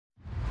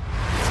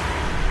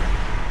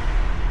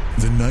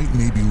The night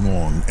may be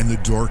long and the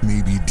dark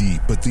may be deep,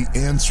 but the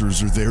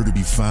answers are there to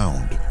be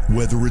found.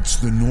 Whether it's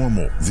the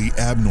normal, the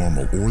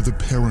abnormal, or the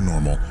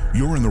paranormal,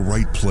 you're in the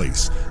right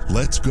place.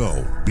 Let's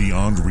go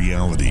beyond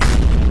reality.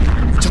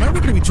 Tonight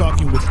we're going to be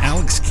talking with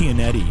Alex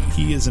Chianetti.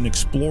 He is an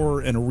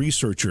explorer and a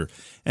researcher,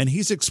 and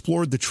he's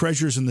explored the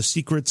treasures and the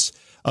secrets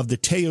of the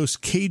Taos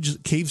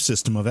cave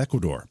system of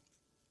Ecuador.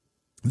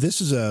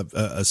 This is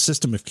a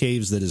system of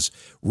caves that is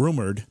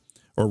rumored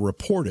or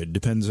reported,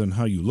 depends on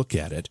how you look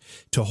at it,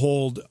 to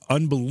hold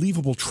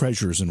unbelievable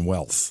treasures and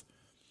wealth.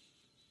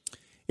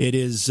 It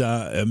is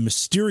a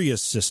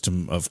mysterious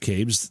system of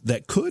caves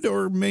that could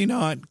or may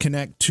not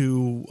connect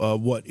to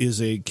what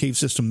is a cave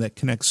system that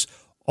connects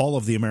all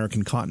of the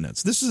American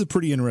continents. This is a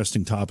pretty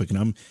interesting topic, and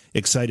I'm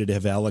excited to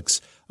have Alex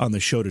on the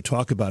show to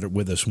talk about it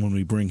with us when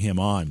we bring him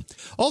on.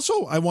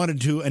 Also, I wanted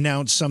to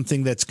announce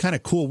something that's kind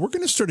of cool. We're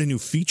going to start a new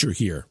feature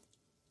here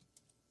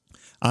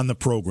on the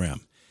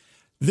program.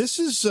 This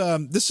is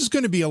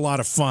going to be a lot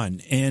of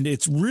fun, and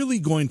it's really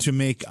going to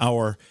make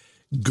our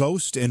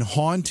ghost and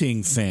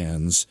haunting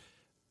fans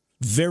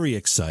very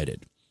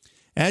excited.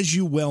 As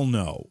you well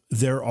know,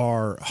 there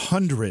are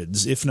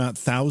hundreds, if not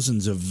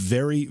thousands, of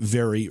very,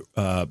 very,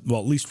 at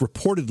least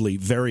reportedly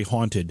very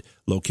haunted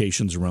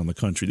locations around the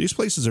country. These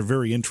places are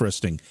very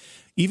interesting,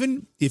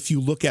 even if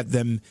you look at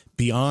them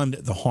beyond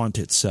the haunt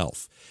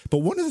itself. But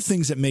one of the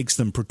things that makes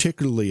them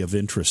particularly of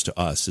interest to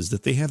us is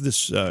that they have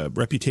this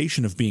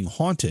reputation of being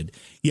haunted,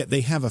 yet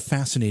they have a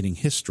fascinating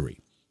history.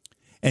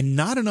 And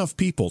not enough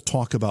people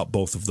talk about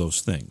both of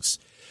those things.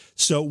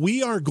 So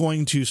we are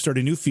going to start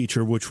a new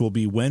feature, which will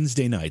be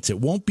Wednesday nights. It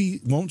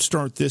won't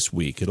start this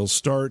week. It'll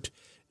start,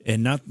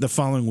 and not the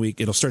following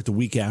week. It'll start the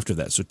week after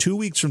that. So 2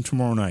 weeks from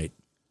tomorrow night,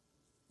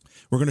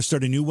 we're going to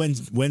start a new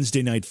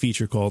Wednesday night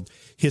feature called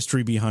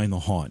History Behind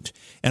the Haunt.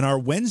 And our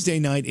Wednesday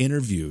night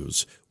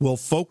interviews will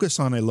focus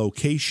on a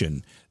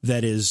location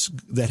that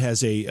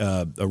has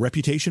a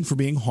reputation for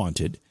being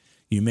haunted.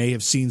 You may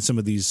have seen some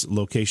of these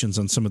locations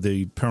on some of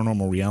the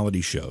paranormal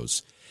reality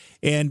shows.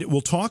 And we'll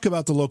talk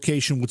about the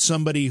location with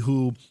somebody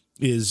who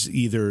is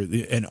either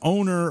an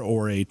owner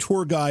or a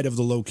tour guide of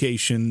the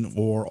location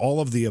or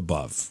all of the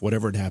above,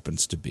 whatever it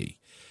happens to be.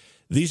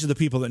 These are the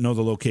people that know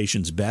the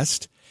locations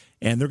best.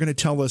 And they're going to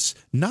tell us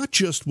not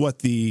just what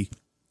the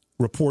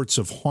reports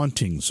of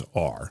hauntings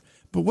are,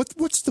 but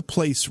what's the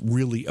place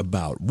really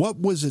about? What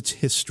was its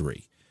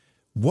history?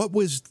 What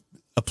was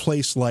a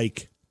place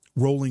like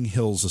Rolling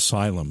Hills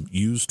Asylum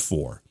used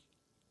for?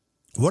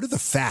 What are the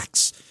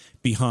facts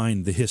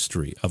behind the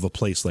history of a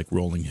place like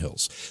Rolling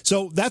Hills?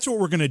 So that's what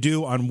we're going to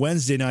do on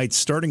Wednesday nights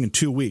starting in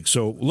 2 weeks.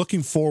 So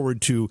looking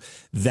forward to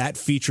that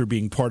feature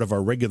being part of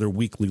our regular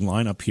weekly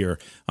lineup here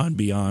on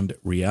Beyond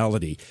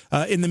Reality.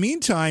 In the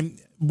meantime,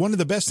 one of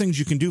the best things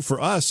you can do for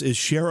us is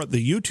share out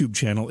the YouTube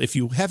channel. If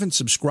you haven't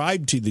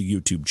subscribed to the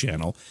YouTube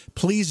channel,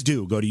 please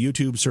do. Go to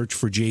YouTube, search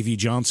for J.V.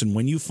 Johnson.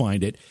 When you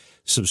find it,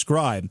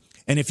 subscribe.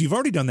 And if you've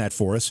already done that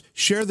for us,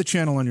 share the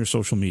channel on your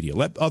social media.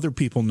 Let other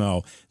people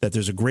know that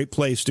there's a great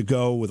place to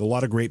go with a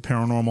lot of great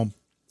paranormal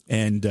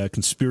and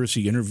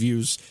conspiracy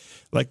interviews.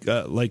 Like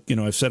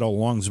I've said all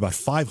along, there's about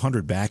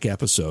 500 back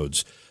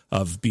episodes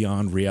of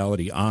Beyond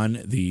Reality on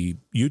the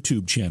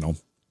YouTube channel.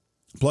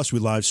 Plus, we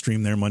live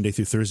stream there Monday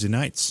through Thursday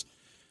nights,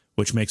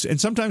 and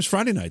sometimes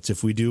Friday nights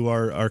if we do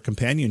our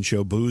companion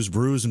show, Booze,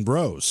 Brews, and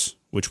Bros,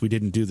 which we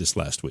didn't do this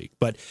last week.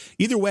 But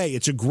either way,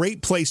 it's a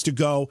great place to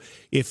go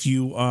if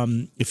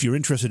you're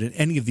interested in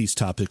any of these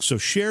topics. So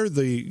share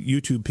the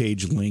YouTube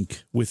page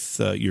link with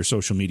your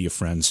social media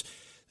friends.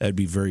 That'd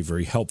be very,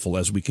 very helpful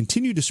as we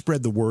continue to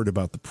spread the word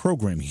about the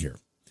program here.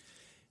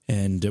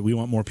 And we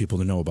want more people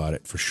to know about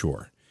it for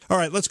sure. All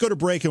right, let's go to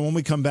break, and when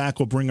we come back,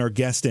 we'll bring our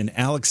guest in.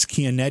 Alex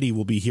Chianetti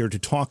will be here to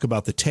talk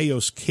about the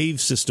Taos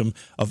cave system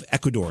of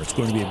Ecuador. It's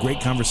going to be a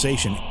great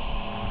conversation.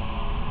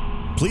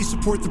 Please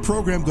support the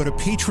program. Go to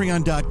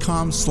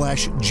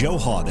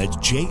patreon.com/Johaw. That's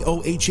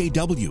Johaw.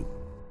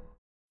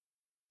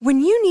 When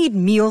you need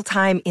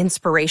mealtime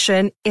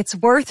inspiration, it's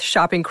worth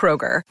shopping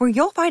Kroger, where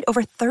you'll find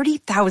over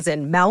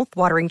 30,000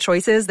 mouth-watering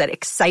choices that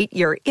excite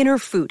your inner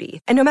foodie.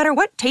 And no matter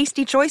what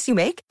tasty choice you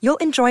make, you'll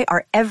enjoy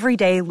our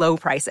everyday low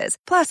prices,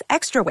 plus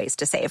extra ways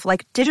to save,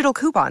 like digital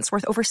coupons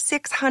worth over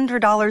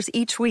 $600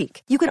 each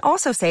week. You can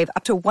also save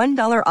up to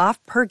 $1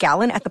 off per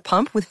gallon at the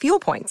pump with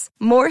fuel points.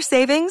 More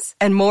savings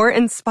and more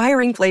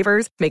inspiring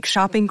flavors make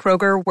shopping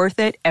Kroger worth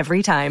it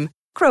every time.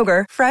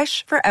 Kroger,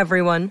 fresh for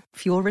everyone.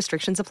 Fuel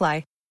restrictions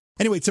apply.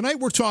 Anyway, tonight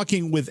we're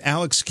talking with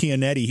Alex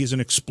Chianetti. He's an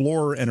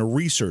explorer and a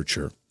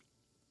researcher.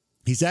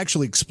 He's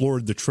actually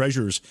explored the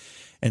treasures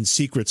and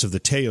secrets of the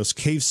Taos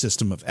cave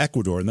system of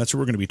Ecuador, and that's what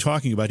we're going to be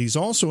talking about. He's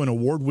also an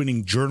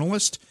award-winning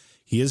journalist.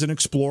 He is an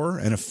explorer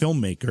and a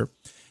filmmaker,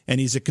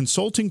 and he's a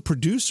consulting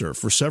producer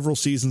for several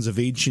seasons of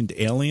Ancient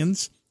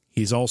Aliens.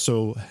 He's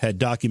also had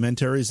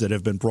documentaries that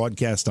have been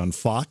broadcast on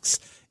Fox,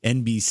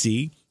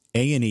 NBC,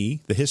 A&E,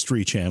 the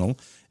History Channel,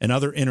 and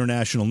other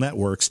international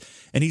networks.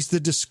 And he's the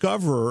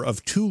discoverer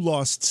of 2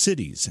 lost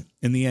cities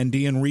in the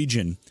Andean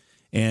region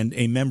and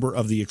a member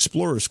of the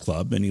Explorers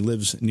Club, and he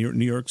lives near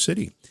New York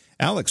City.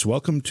 Alex,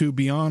 welcome to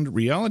Beyond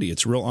Reality.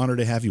 It's a real honor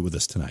to have you with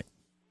us tonight.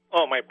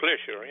 Oh, my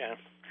pleasure, yeah.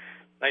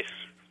 Nice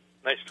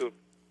to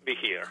be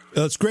here.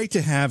 It's great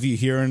to have you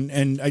here,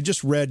 and I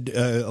just read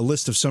a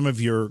list of some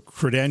of your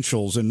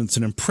credentials, and it's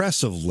an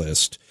impressive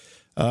list.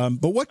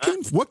 But what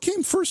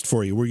came first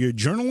for you? Were you a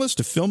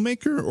journalist, a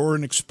filmmaker, or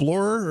an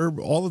explorer,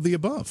 or all of the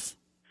above?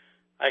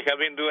 I have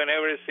been doing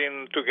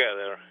everything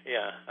together,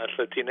 yeah. As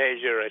a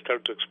teenager, I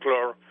started to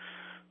explore.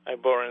 I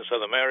born in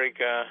South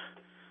America,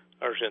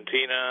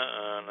 Argentina,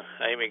 and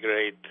I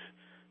immigrated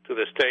to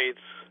the States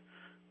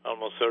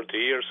almost 30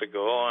 years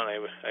ago,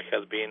 and I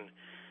had been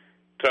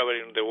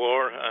traveling the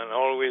world, and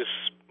always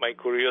my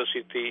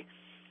curiosity,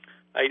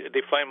 I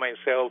define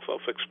myself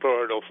as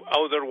explorer of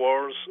outer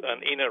worlds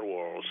and inner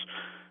worlds,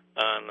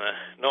 and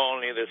not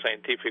only the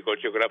scientific or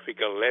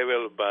geographical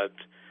level, but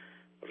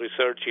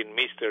researching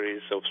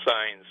mysteries of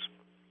science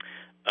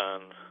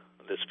and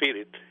the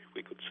spirit,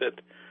 we could say,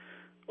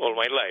 all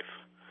my life.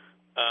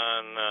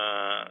 And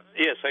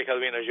yes, I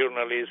have been a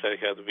journalist. I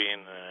have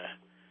been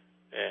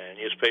a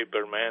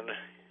newspaperman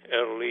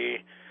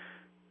early,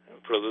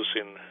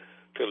 producing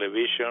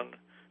television,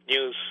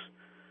 news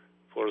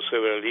for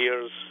several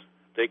years,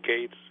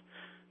 decades,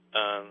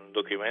 and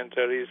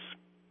documentaries.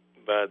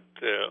 But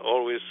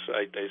always,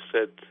 I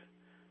said,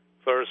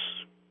 first,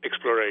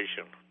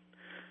 exploration.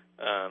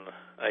 And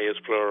I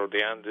explored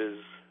the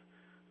Andes,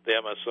 the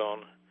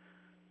Amazon,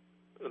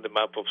 the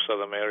map of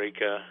South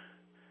America,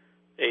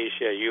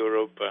 Asia,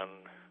 Europe, and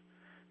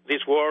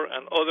this world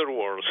and other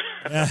worlds.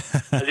 As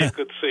you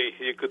could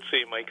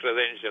see my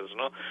credentials,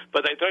 no?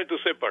 But I try to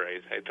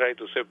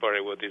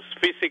separate what is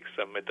physics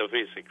and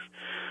metaphysics.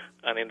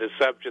 And in the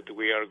subject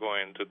we are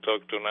going to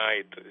talk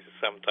tonight,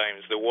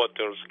 sometimes the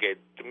waters get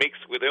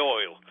mixed with the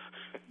oil.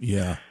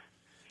 Yeah.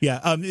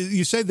 Yeah.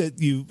 You said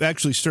that you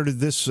actually started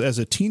this as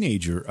a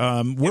teenager.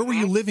 Where were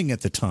you living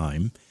at the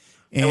time?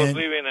 I was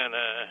living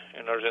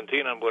in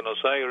Argentina, in Buenos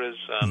Aires,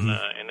 and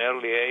in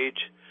early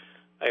age,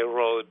 I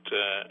wrote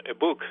a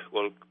book,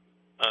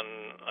 and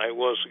I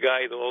was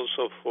guide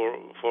also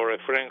for a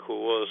friend who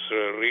was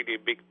a really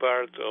big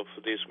part of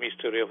this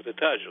mystery of the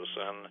Tajos,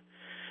 and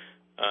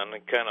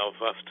kind of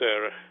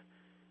after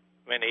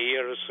many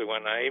years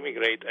when I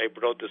immigrated, I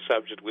brought the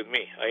subject with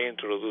me. I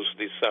introduced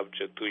this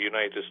subject to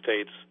United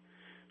States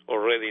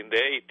already in the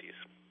 80s.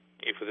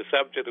 If the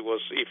subject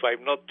was, if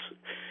I'm not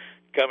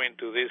coming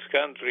to this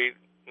country,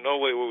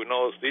 nobody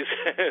knows this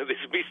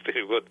this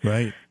mystery, but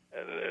right.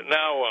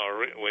 Now,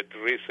 with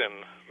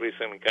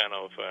recent kind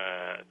of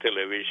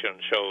television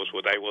shows,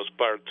 what I was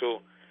part to,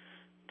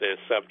 the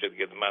subject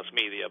get mass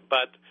media.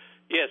 But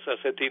yes, as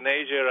a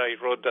teenager, I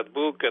wrote that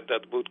book, and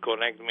that book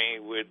connect me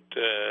with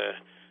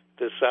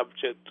the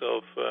subject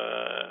of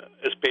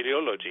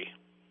speleology,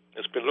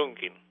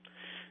 spelunking.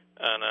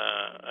 And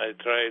I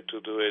tried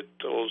to do it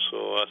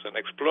also as an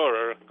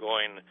explorer,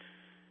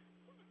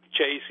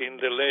 chasing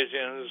the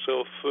legends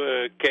of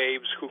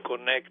caves who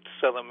connect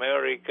South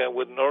America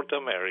with North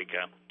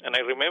America. And I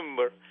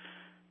remember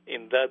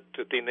in that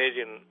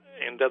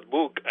in that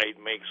book, I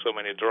make so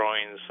many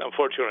drawings.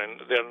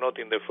 Unfortunately, they're not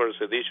in the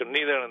first edition,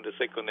 neither in the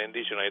second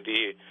edition. I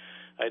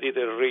did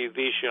a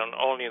re-edition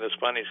only in the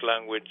Spanish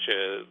language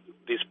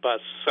this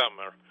past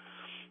summer.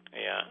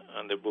 Yeah,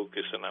 and the book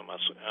is on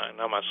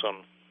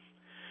Amazon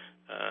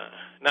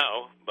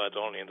now, but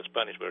only in the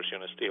Spanish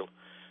version still.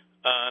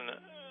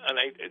 And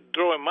I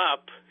draw a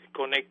map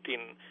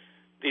connecting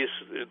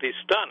these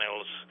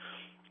tunnels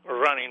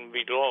running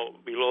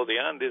below the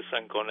Andes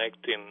and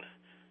connecting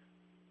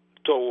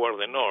toward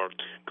the north,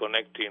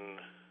 connecting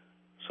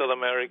South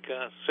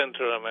America,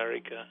 Central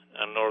America,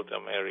 and North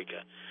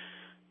America.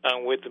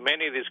 And with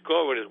many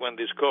discoveries, when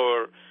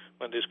discovered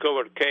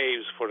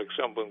caves, for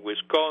example, in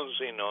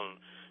Wisconsin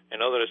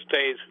and other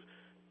states,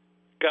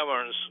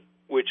 caverns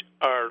which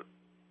are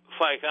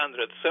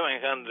 500,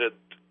 700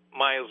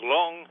 miles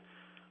long,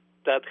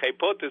 that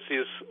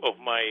hypothesis of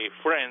my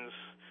friends,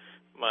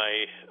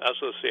 my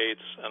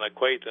associates and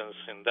acquaintances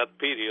in that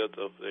period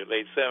of the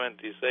late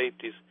 70s,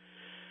 80s,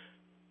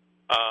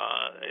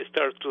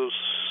 start to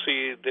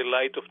see the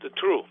light of the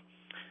truth.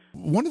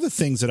 One of the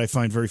things that I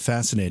find very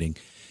fascinating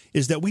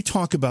is that we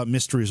talk about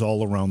mysteries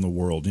all around the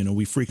world. You know,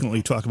 we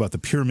frequently talk about the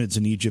pyramids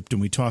in Egypt, and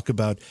we talk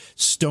about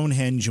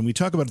Stonehenge, and we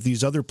talk about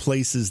these other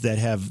places that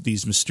have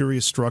these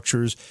mysterious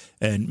structures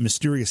and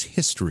mysterious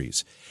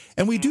histories.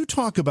 And we do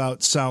talk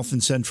about South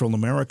and Central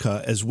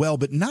America as well,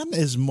 but not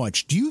as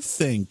much. Do you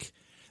think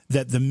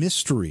that the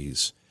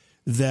mysteries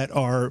that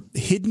are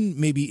hidden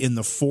maybe in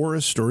the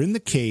forest or in the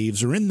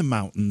caves or in the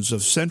mountains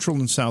of Central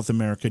and South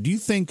America, do you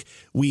think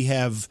we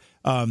have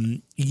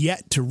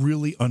yet to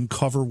really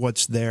uncover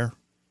what's there?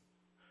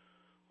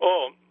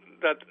 Oh,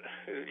 that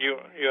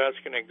you're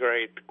asking a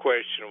great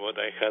question. What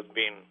I have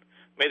been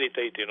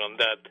meditating on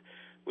that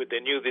with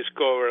the new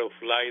discovery of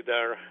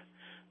LiDAR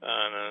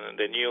and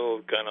the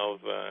new kind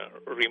of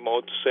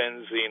remote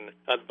sensing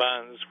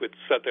advance with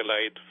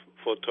satellite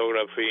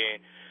photography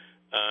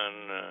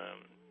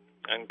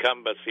and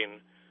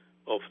canvassing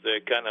of the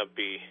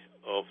canopy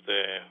of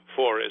the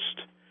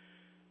forest.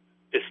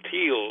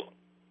 Still,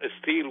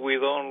 still we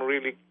don't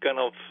really kind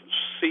of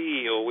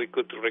see or we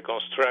could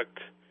reconstruct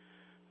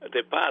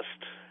the past.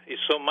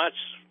 It's so much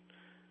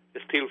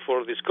still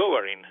for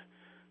discovering.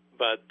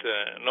 But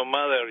no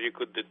matter you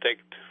could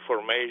detect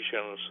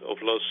formations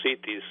of lost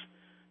cities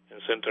in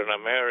Central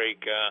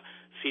America,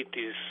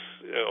 cities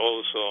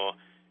also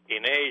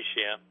in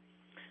Asia,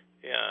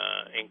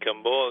 in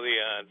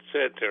Cambodia,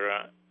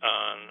 etc.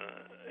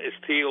 And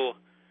still,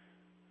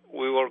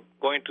 we were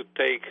going to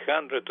take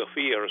hundreds of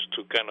years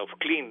to kind of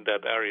clean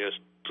that areas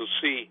to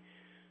see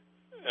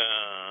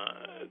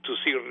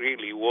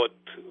really what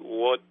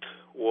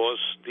was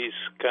this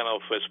kind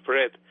of a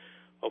spread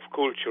of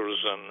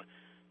cultures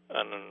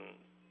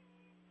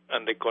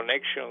and the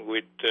connection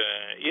with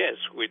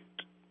with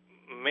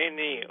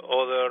many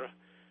other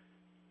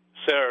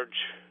search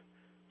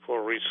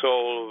for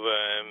resolve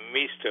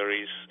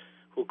mysteries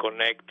who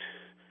connect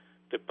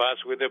the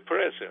past with the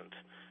present.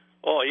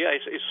 Oh yeah,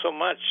 it's so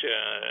much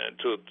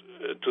to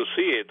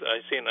see it.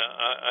 I think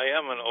I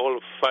am an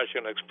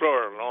old-fashioned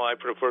explorer. No, I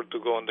prefer to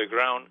go on the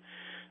ground,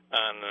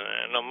 and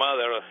no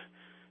matter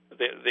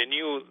the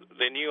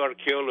new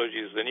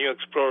archaeologists, the new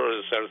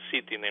explorers are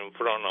sitting in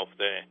front of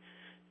the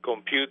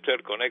computer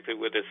connected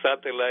with the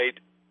satellite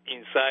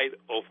inside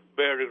of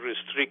very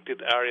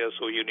restricted areas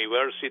of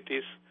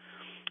universities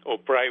or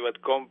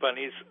private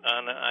companies,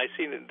 and I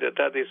think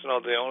that is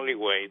not the only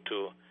way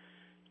to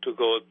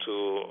go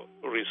to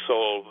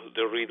resolve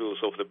the riddles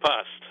of the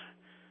past.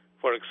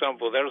 For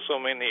example, there are so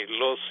many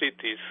lost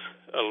cities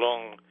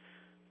along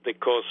the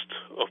coast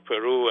of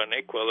Peru and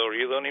Ecuador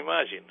you don't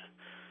imagine.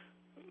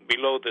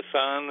 Below the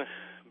sun,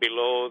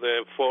 below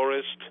the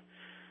forest,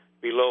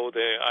 below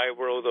the high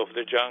road of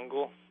the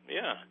jungle,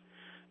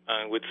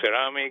 and with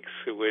ceramics,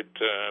 with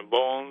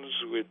bones,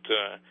 with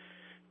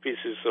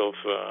pieces of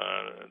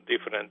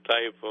different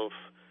type of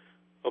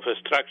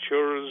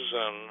structures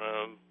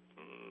and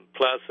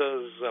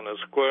plazas and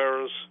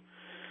squares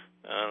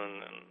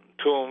and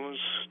tombs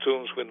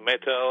with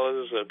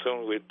metals,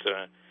 tombs with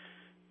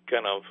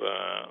kind of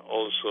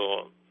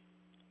also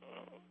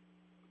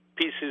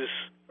pieces,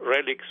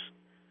 relics,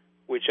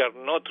 which are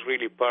not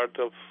really part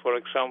of, for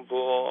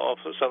example, of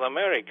South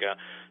America,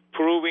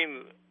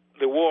 proving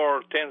the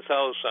war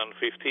 10,000,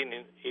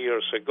 15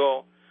 years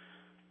ago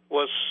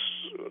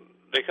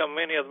they have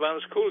many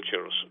advanced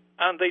cultures,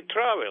 and they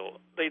travel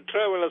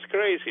as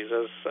crazy.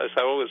 As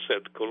I always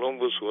said,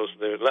 Columbus was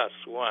the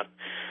last one,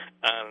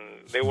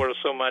 and there were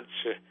so much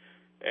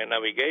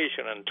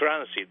navigation and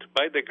transit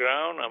by the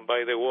ground and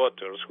by the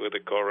waters with the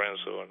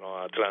currents of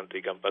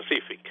Atlantic and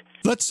Pacific.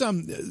 Let's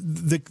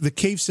the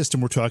cave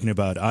system we're talking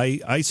about.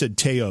 I said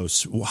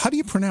Teos. How do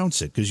you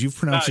pronounce it? Because you've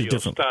pronounced it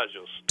differently.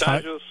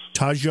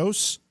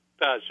 Tajos.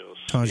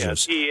 Yeah,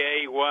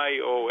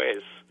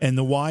 T-A-Y-O-S. And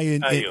the Y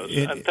in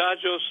and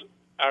Tajos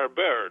are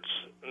birds.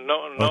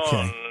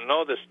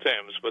 No the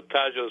stems, but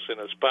Tajos in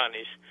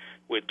Spanish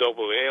with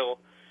double L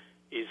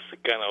is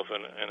kind of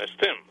a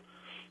stem.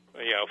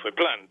 Of a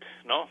plant,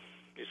 no?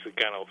 It's a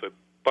kind of a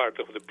part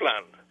of the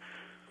plant.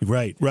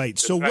 Right.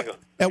 So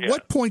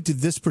what point did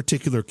this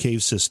particular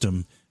cave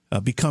system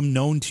become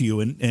known to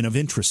you and of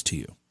interest to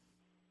you?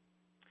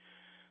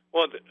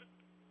 Well,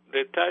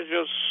 the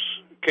Tajos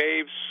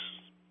caves,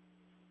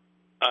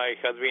 I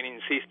had been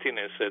insisting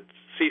as a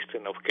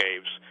system of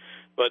caves,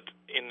 but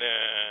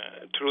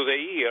through the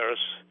years,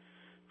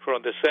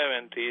 from the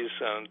 70s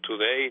and to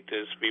the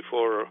 80s,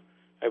 before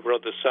I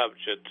brought the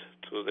subject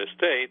to the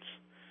States,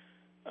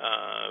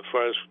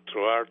 first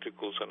through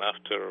articles and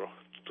after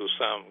to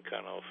some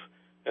kind of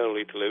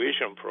early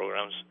television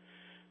programs,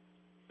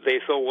 they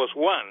thought was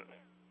one.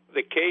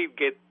 The cave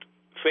get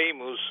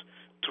famous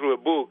through a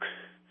book,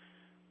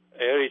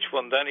 Erich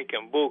von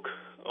Däniken book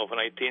of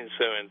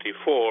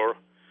 1974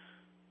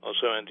 or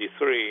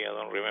 73, I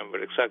don't remember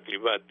exactly,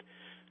 but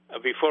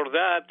before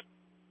that,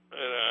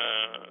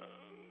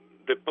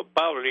 the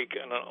public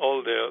and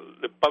all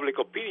the public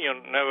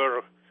opinion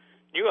never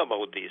knew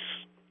about this.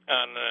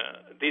 And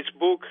this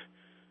book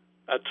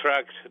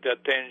attracted the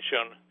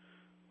attention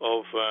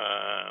of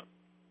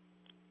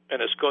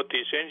a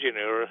Scottish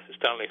engineer,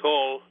 Stanley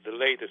Hall, the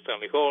late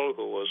Stanley Hall,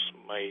 who was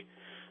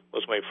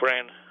my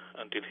friend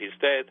until his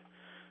death.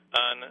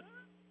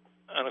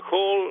 And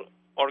Hall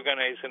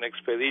organized an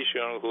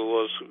expedition who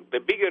was the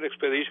biggest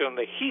expedition in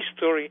the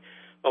history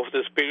of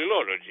the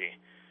speleology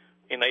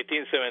in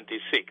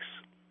 1976,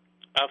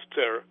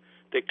 after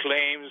the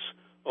claims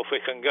of a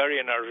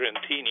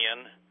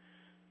Hungarian-Argentinian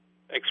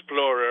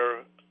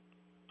explorer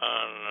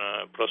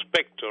and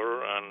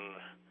prospector, and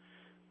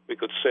we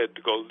could say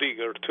gold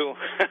digger too,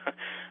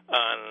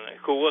 and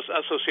who was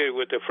associated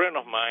with a friend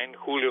of mine,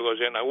 Julio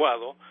Goyen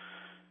Aguado,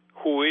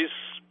 who is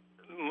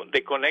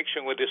the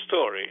connection with the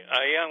story.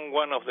 I am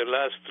one of the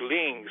last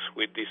links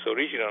with this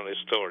original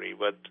story,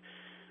 but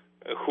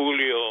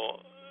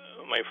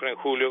my friend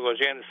Julio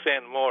Goyen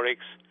sent Morix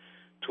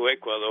to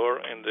Ecuador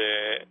in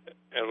the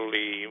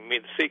early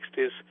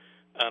mid-60s,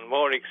 and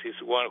Morix is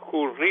one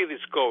who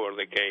rediscovered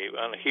the cave,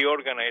 and he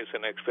organized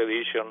an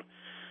expedition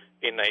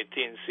in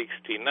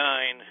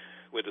 1969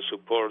 with the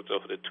support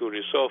of the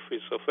Tourist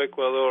Office of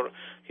Ecuador,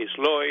 his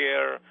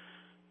lawyer,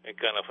 a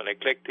kind of an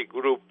eclectic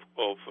group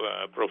of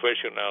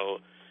professional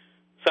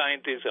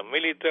scientists and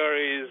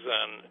militaries,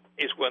 and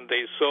it's when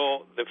they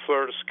saw the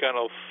first kind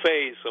of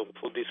phase of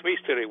this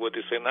mystery, what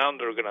is an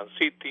underground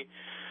city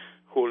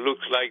who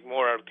looks like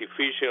more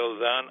artificial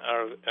than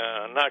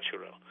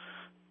natural.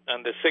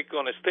 And the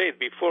second stage,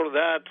 before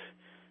that,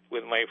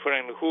 with my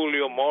friend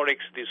Julio,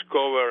 Morix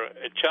discovered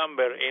a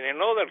chamber in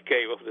another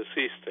cave of the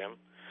system,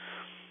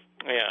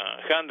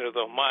 hundreds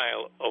of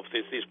miles of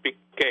this big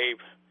cave,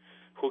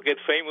 who get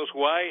famous.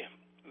 Why?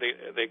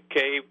 The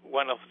cave,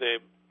 one of the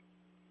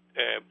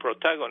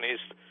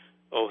protagonists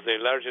of the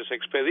largest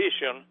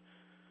expedition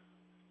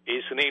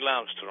is Neil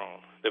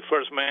Armstrong, the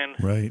first man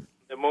right.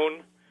 the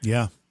moon.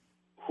 Yeah.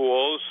 Who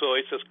also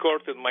is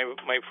escorted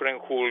my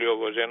friend Julio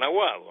Goyen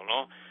Aguado,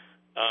 no?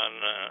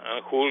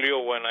 And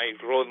Julio, when I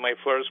wrote my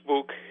first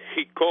book,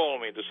 he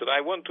called me and said,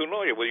 I want to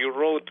know you. Well, you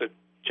wrote a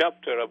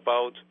chapter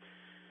about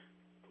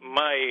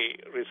my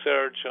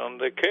research on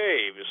the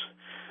caves.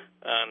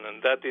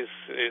 And that is,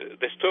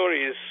 the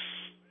story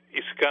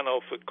is kind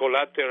of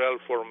collateral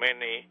for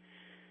many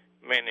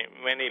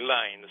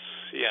lines.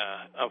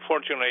 Yeah.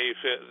 Unfortunately,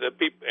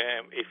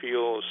 if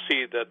you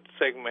see that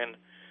segment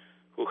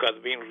who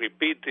has been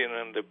repeating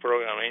in the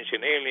program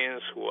Ancient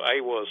Aliens, who I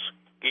was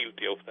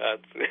guilty of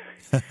that,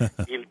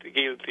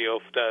 guilty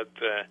of that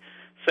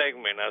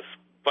segment, as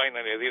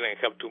finally I didn't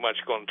have too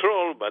much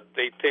control, but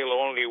they tell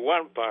only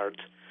one part,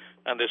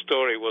 and the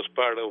story was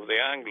part of the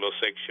Anglo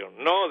section,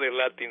 not the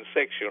Latin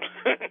section.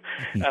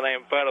 And I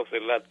am part of the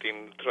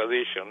Latin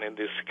tradition in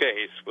this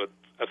case, but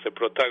as a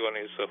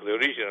protagonist of the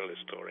original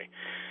story.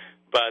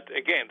 But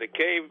again, the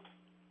cave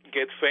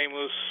gets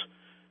famous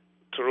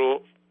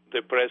through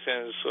the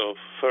presence of,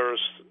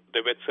 first, the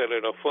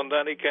bestseller of von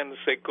Daniken,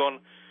 second,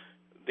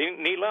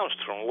 Neil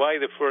Armstrong. Why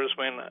the first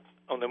man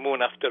on the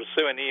moon, after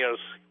 7 years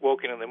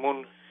walking on the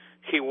moon,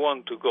 he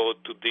wanted to go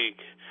to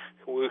dig,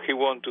 he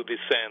wanted to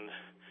descend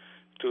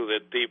to the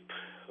deep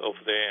of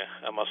the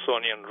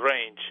Amazonian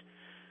range,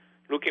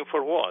 looking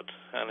for what?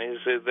 And he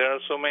said there are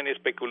so many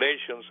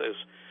speculations,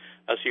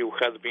 as you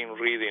have been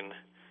reading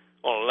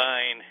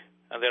online,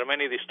 and there are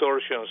many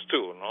distortions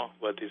too, no?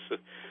 But it's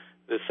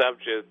the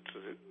subject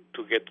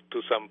to get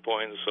to some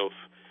points of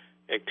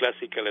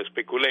classical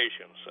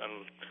speculations.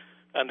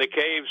 And the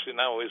caves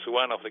now is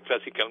one of the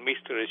classical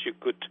mysteries you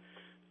could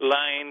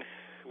line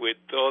with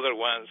other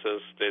ones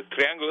as the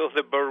Triangle of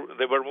the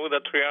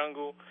Bermuda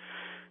Triangle,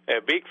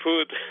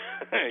 Bigfoot,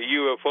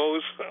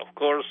 UFOs, of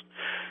course,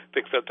 the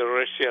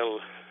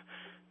extraterrestrial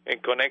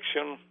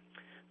connection,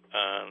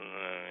 and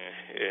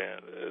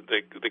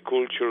the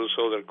cultures,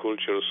 other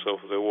cultures of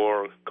the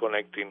world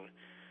connecting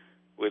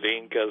with the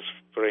Incas,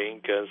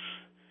 pre-Incas,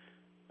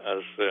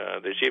 as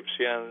the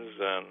Egyptians.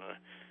 And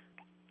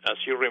as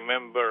you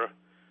remember,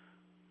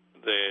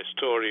 the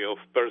story of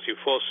Percy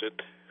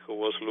Fawcett, who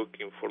was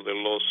looking for the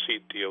lost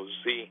city of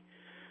Z,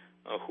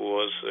 who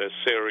was a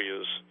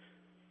serious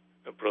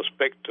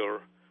prospector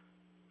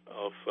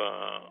of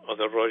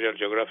the Royal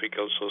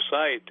Geographical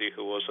Society,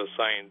 who was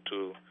assigned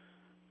to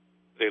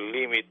the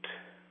limits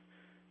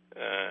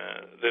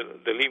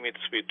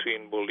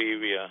between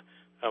Bolivia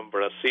and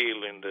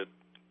Brazil in the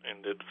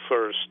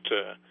first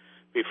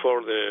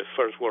before the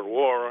First World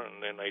War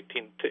in the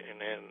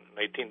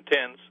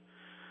 1910s.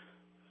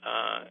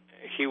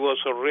 He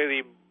was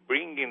already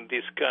bringing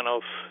this kind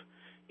of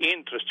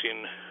interest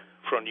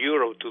from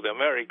Europe to the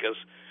Americas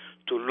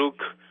to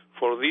look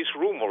for this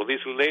rumor,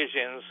 these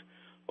legends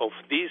of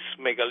these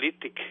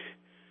megalithic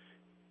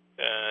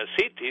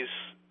cities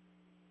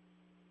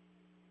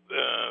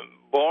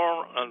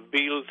born and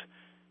built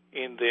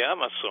in the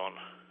Amazon,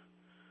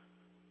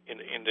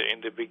 in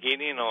the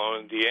beginning or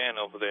in the end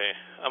of the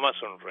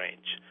Amazon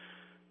range.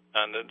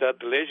 And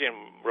that legend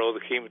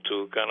brought him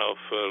to kind of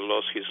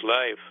lose his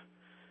life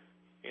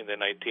in the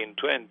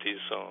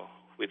 1920s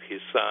with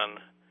his son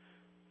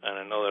and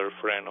another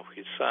friend of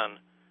his son,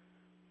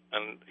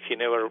 and they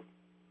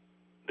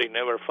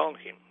never found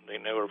him. They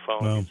never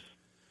found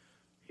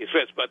his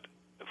rest. But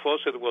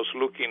Fawcett was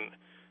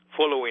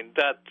following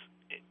that,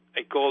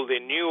 I call the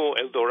new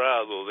El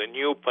Dorado, the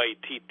new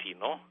Paititi,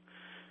 no?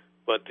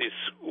 But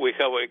we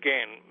have,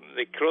 again,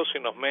 the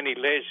crossing of many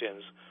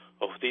legends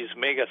of these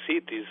mega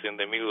cities in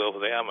the middle of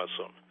the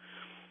Amazon.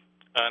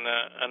 And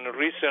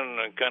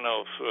recent kind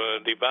of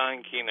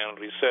debunking and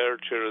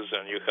researchers,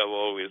 and you have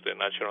always the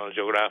National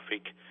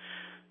Geographic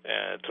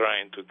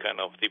trying to kind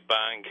of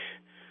debunk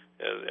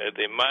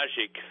the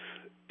magic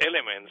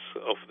elements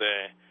of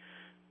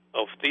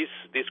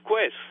this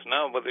quest.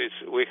 Now, but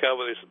we have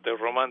the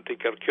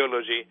romantic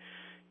archaeology.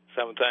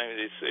 Sometimes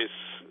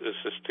is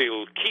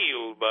still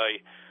killed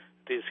by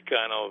this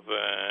kind of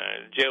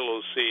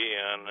jealousy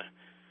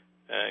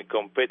and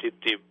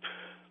competitive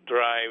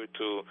drive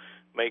to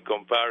make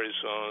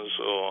comparisons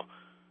or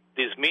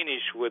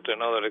diminish what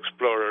another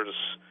explorers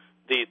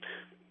did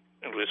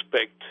in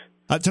respect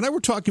Tonight we're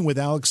talking with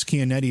Alex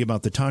Chianetti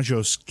about the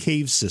Tajos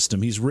Cave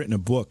System. He's written a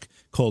book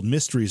called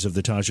Mysteries of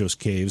the Tajos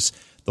Caves,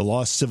 The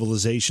Lost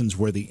Civilizations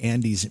Where the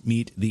Andes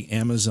Meet the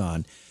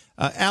Amazon.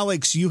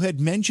 Alex, you had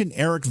mentioned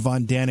Eric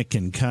von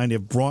Daniken kind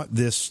of brought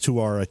this to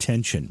our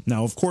attention.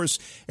 Now, of course,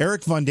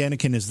 Eric von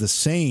Daniken is the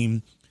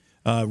same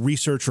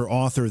researcher,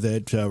 author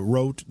that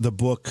wrote the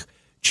book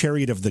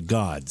Chariot of the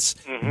Gods,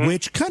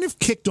 which kind of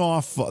kicked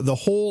off the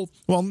whole,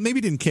 well,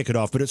 maybe didn't kick it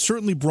off, but it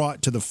certainly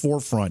brought to the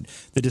forefront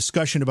the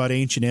discussion about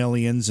ancient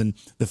aliens and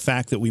the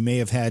fact that we may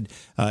have had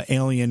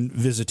alien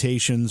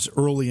visitations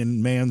early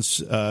in man's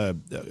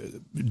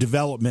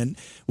development,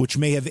 which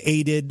may have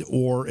aided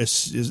or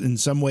in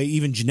some way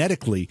even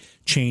genetically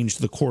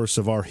changed the course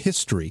of our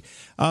history.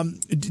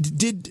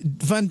 Did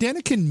von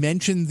Daniken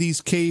mention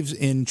these caves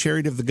in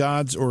Chariot of the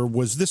Gods, or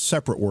was this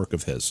separate work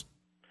of his?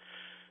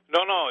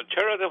 No.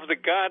 Chariot of the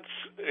Gods,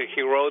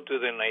 he wrote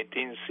it in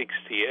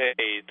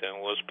 1968 and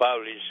was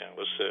published and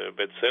was a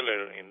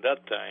bestseller in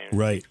that time,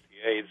 right.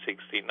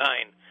 68,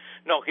 69.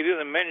 No, he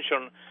didn't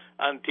mention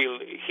until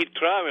he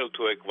traveled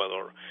to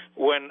Ecuador.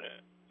 When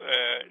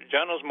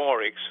Janos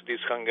Morix, this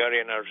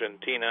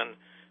Hungarian-Argentinian,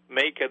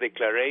 make a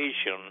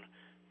declaration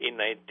in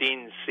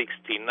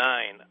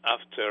 1969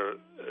 after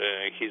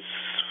his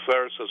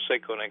first or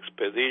second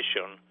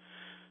expedition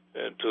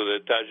to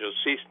the Tajos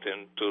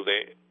system, to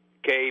the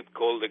cave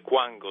called the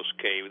Cuangos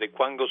Cave. The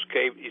Cuangos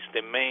Cave is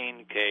the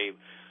main cave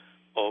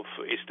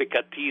is the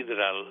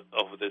cathedral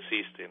of the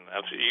system.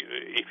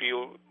 If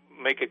you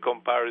make a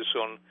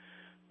comparison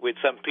with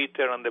St.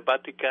 Peter and the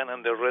Vatican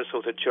and the rest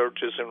of the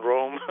churches in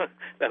Rome,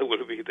 that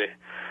will be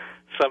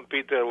St.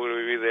 Peter will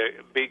be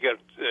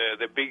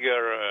the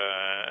bigger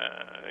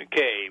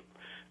cave.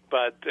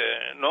 But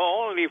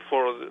not only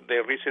for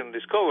the recent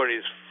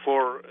discoveries,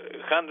 for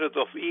hundreds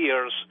of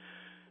years,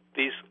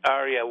 this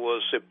area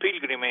was a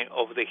pilgrimage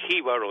of the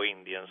Jibaro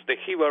Indians. The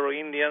Jibaro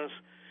Indians,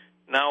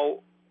 now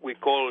we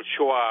call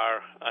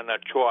Shuar and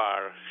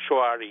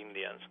Shuar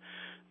Indians.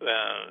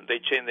 They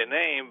changed the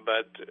name,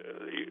 but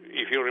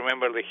if you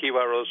remember, the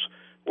Jibaros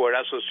were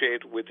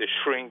associated with the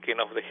shrinking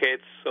of the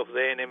heads of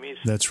the enemies.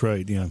 That's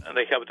right, yeah. And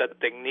they have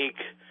that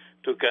technique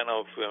to kind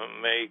of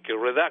make a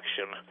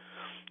reduction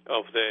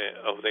of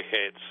the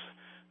heads.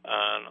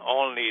 And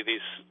only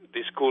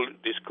these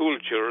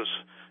cultures,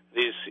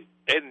 these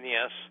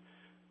ethnias,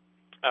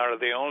 are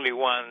the only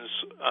ones.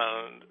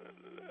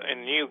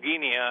 In New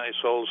Guinea is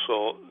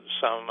also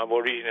some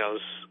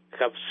aboriginals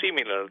have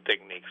similar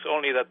techniques,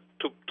 only that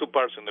two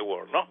parts in the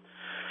world, no?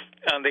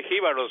 And the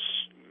Jibaros,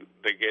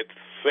 they get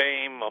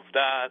fame of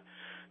that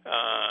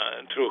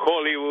through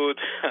Hollywood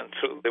and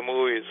through the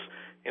movies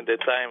in the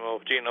time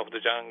of Gene of the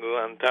Jungle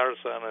and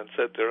Tarzan,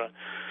 etc.,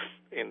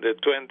 in the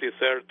 20s,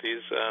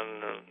 30s,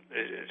 and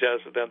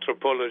just the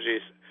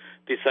anthropologists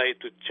decide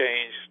to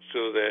change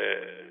to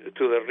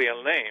the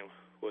real name,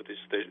 what is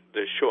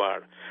the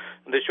Shuar.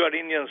 The Shuar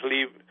Indians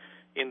live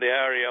in the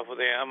area of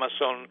the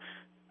Amazon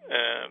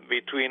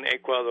between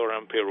Ecuador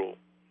and Peru.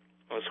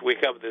 So we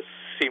have the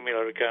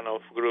similar kind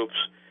of groups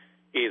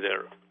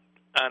either.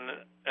 And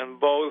on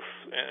both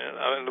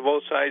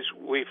sides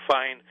we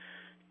find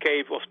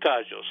Cave of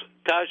Tajos.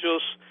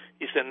 Tajos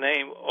is the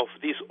name of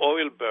these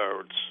oil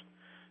birds,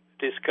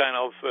 these kind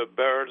of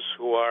birds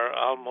who are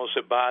almost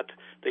a bat.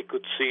 They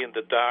could see in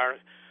the dark.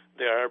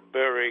 They are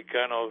very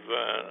kind of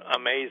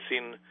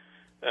amazing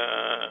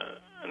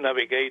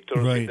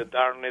navigators in the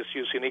darkness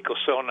using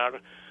ecosonar.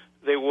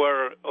 They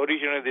were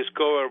originally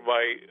discovered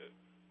by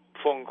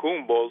von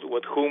Humboldt,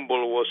 when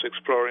Humboldt was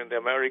exploring the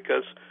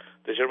Americas,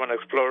 the German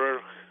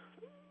explorer.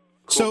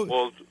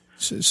 Humboldt,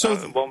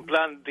 von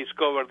Plan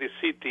discovered the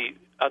city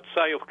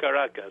outside of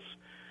Caracas,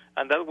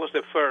 and that was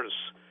the first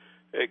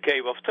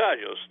cave of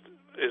Tajos.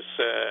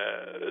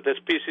 The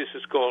species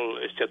is called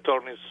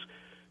Chatornis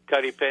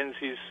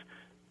caripensis,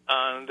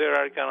 and they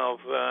are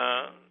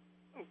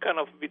kind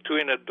of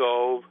between a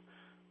dove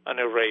and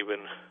a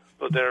raven,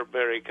 but they're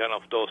very kind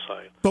of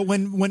docile. But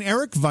when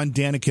Eric von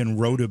Daniken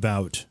wrote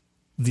about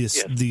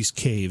these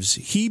caves,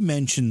 he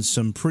mentioned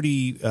some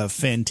pretty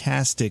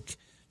fantastic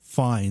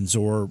finds,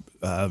 or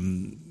I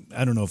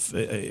don't know if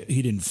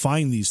he didn't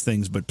find these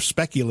things, but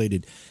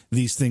speculated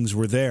these things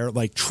were there,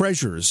 like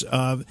treasures.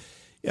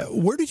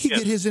 Where did he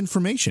get his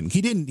information?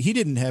 He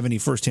didn't have any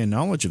firsthand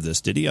knowledge of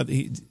this, did he?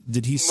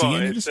 Did he see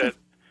any of this stuff?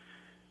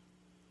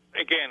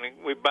 Again,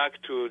 we're back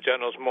to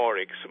Janos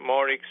Morix.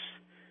 Morix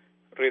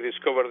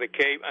rediscovered the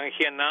cave, and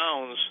he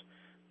announced,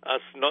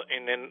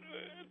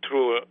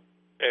 through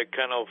a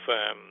kind of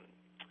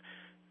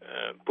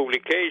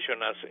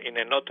publication, as in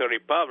a notary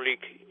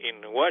public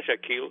in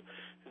Guayaquil,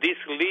 this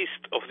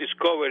list of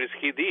discoveries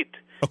he did.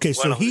 Okay,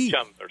 so he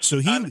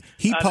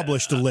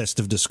published a list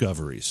of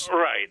discoveries,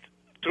 right?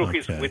 Through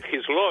with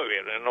his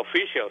lawyer, an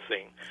official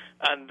thing,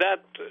 and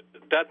that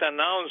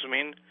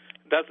announcement,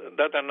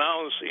 that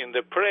announced in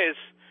the press,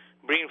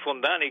 bring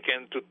von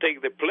Daniken to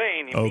take the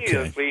plane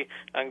immediately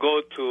and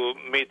go to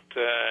meet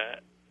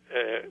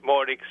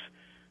Morix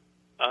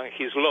and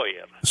his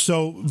lawyer.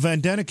 So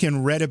Von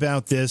Däniken read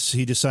about this.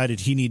 He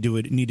decided he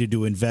needed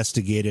to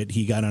investigate it.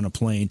 He got on a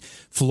plane,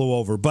 flew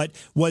over. But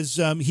was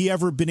he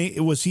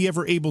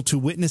ever able to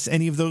witness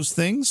any of those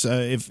things?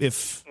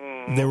 If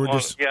they were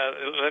just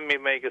let me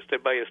make a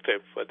step by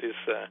step. But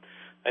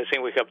I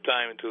think we have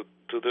time to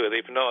do it.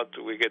 If not,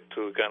 we get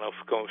to kind of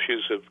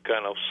confuse it,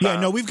 kind of.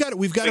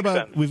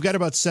 We've got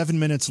about 7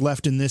 minutes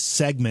left in this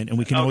segment, and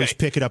we can always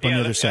pick it up on the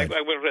other side.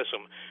 I will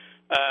resume.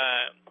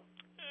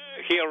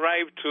 He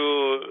arrived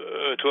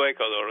to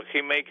Ecuador.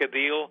 He make a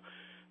deal,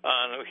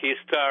 and he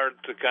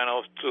started kind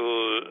of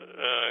to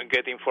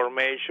get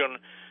information,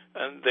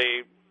 and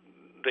they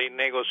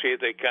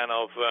negotiate a kind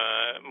of.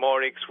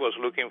 Morix was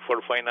looking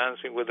for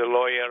financing with a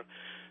lawyer.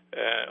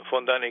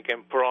 Von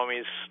Däniken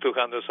promised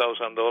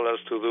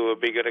 $200,000 to do a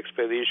bigger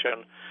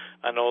expedition,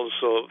 and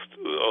also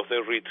of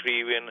the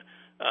retrieving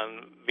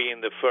and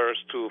being the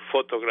first to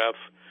photograph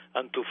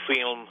and to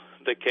film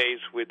the case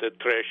with the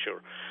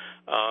treasure,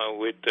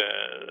 with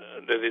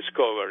the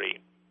discovery.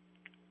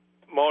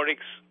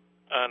 Morix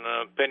and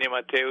Peña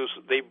Mateus,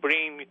 they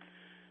bring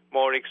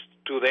Morix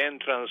to the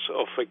entrance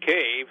of a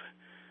cave,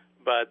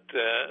 but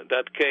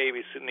that cave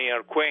is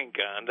near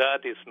Cuenca, and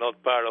that is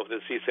not part of the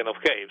season of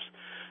caves.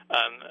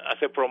 And as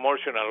a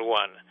promotional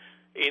one.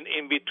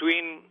 In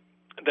between,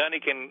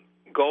 Däniken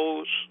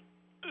goes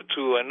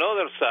to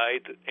another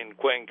site in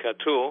Cuenca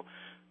too,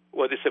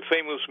 what is a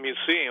famous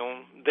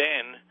museum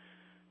then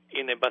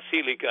in a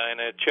basilica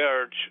in a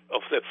church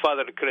of the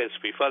Father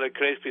Crespi. Father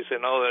Crespi is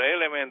another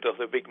element of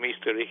the big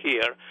mystery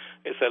here.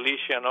 A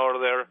Salesian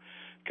order,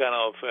 kind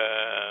of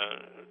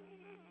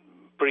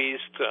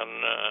priest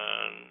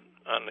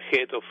and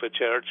head of a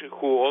church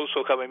who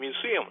also have a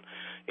museum.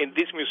 In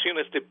this museum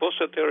is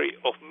depository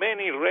of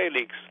many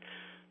relics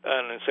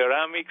and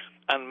ceramics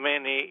and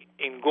many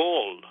in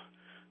gold,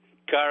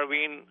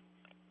 carving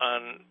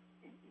and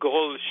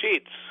gold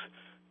sheets,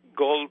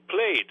 gold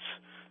plates.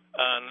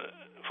 And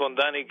Von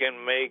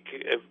Däniken make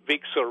a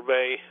big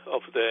survey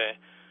of the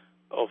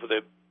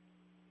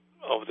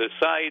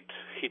site.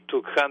 He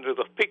took hundreds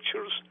of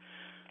pictures.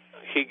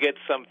 He gets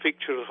some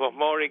pictures of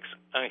Morix,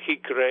 and he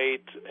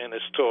create a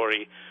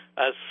story.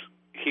 As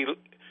he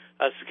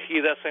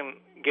doesn't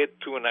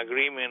get to an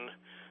agreement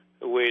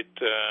with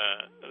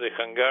the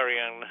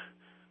Hungarian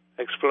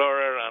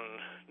explorer and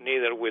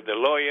neither with the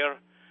lawyer,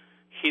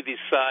 he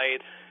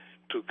decided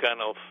to kind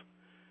of,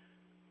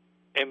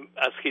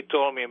 as he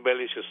told me,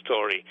 embellish a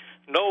story.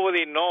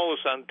 Nobody knows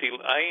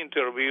until I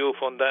interview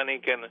Von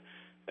Däniken.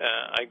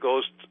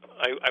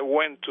 I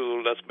went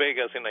to Las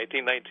Vegas in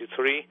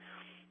 1993,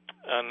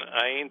 and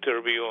I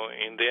interviewed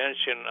in the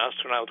Ancient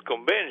Astronaut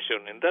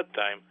Convention in that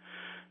time.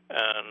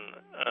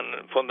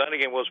 And Von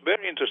Däniken was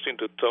very interesting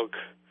to talk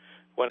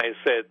when I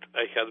said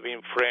I had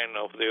been friend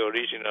of the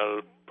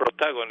original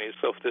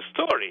protagonist of the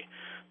story.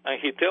 And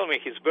he told me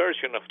his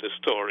version of the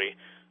story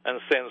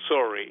and said,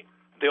 sorry,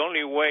 the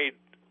only way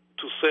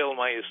to sell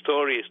my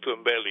story is to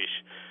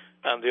embellish.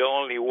 And the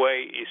only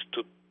way is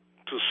to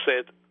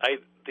say, I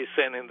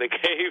descended in the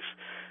cave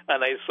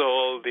and I saw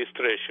all this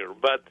treasure.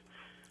 But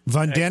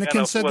Von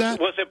Däniken said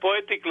that? Was a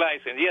poetic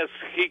license. Yes,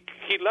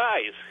 he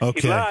lies.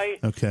 Okay. He lies.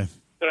 Okay.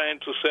 Trying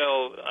to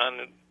sell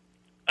and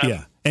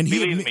yeah, and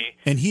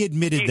he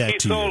admitted that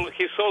to you.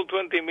 He sold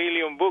 20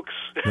 million books.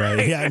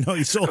 Right. Yeah, I know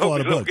he sold a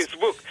lot of books. His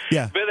book.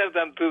 Yeah. Better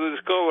than to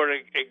discover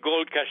a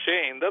gold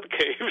cachet in that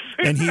cave.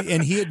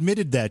 and he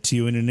admitted that to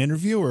you in an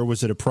interview, or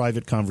was it a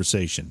private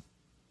conversation?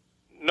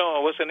 No,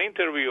 it was an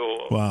interview.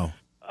 Wow.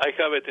 I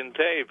have it in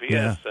tape.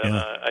 Yes, yeah, and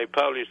yeah. I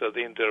published that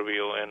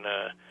interview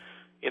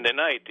in the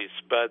 90s.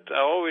 But I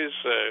always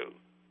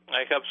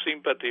I have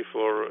sympathy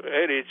for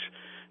Erich.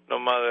 No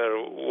matter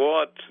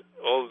what,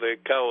 all the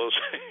chaos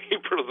he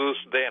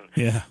produced then.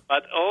 Yeah.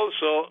 But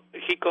also,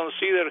 he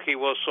considered his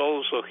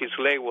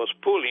leg was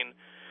pulling,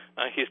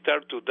 and he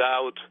started to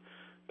doubt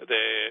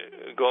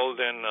the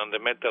golden and the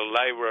metal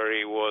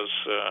library was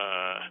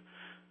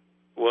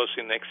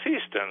in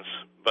existence.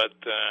 But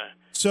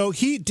so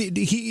he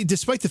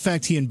despite the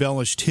fact he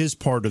embellished his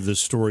part of the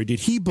story,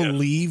 did he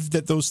believe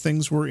that those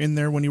things were in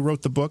there when he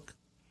wrote the book?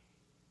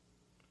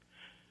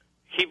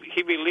 He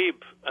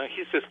believed, and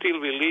he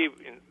still believes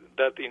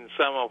that in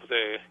some of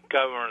the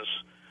caverns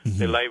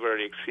the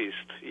library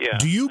exists. Yeah.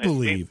 Do you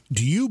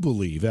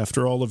believe,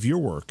 after all of your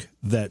work,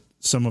 that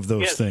some of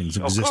those things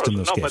exist in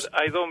those caves? But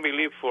I don't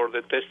believe for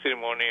the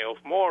testimony of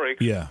Morix.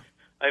 Yeah.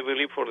 I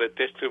believe for the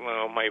testimony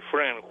of my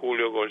friend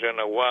Julio Goyan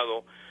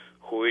Aguado,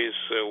 who is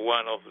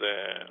one of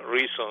the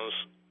reasons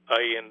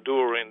I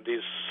endure in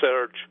this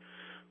search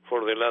for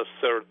the last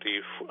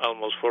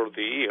almost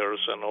 40 years,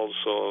 and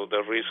also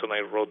the reason I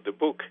wrote the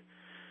book.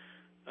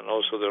 And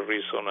also the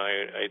reason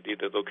I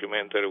did a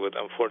documentary with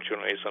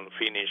unfortunately is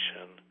unfinished,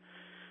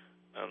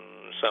 and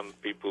some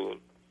people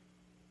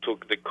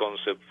took the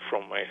concept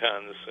from my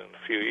hands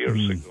a few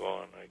years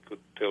ago, and I could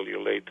tell you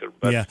later.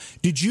 But yeah.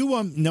 Did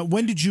you now?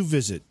 When did you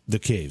visit the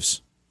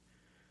caves?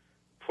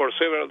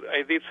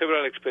 I did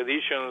several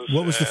expeditions.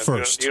 What was the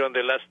first? During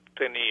the last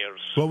 10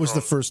 years. What was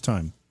the first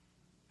time?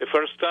 The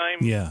first time?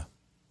 Yeah.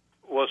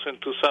 was in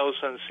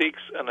 2006,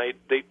 and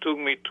they took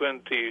me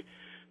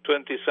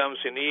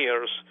 20-something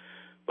years,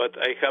 but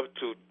I have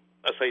to,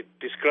 as I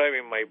describe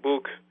in my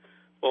book,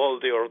 all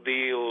the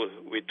ordeal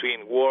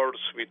between wars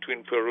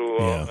between Peru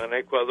and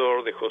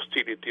Ecuador, the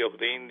hostility of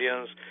the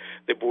Indians,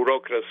 the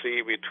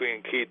bureaucracy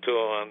between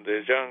Quito and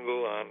the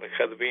jungle, and it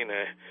had been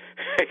a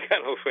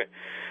kind of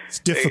it's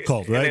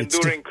difficult, right? An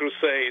enduring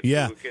crusade.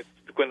 Yeah.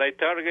 When I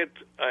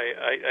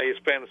I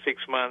spent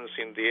 6 months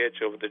in the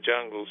edge of the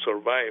jungle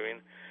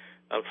surviving,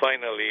 and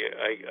finally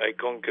I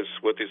conquered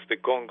what is the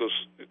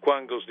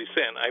Quangos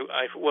descent.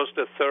 I was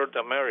the third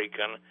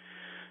American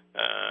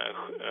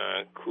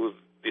who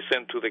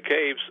descend to the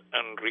caves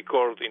and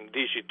record in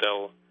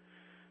digital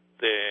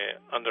the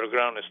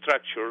underground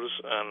structures,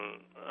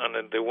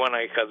 and the one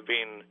I had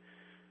been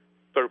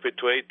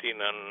perpetuating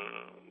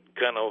and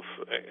kind of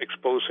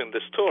exposing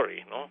the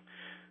story,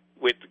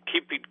 with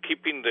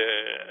keeping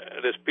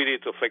the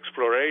spirit of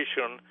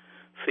exploration,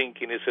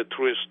 thinking it's a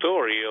true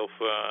story of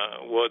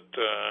what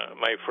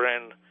my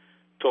friend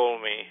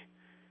told me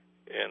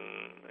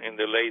in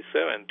the late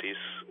 70s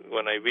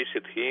when I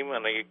visited him,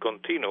 and I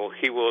continue.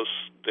 He was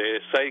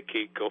the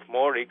sidekick of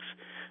Morix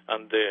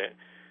and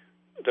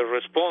the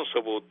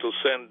responsible to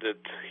send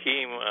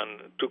him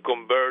and to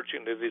converge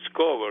in the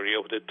discovery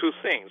of the two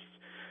things: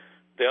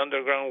 the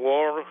underground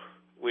war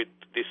with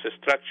these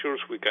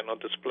structures we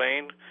cannot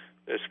explain.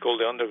 It's called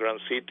the underground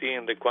city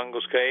in the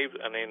Quangos cave,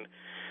 and then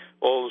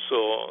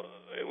also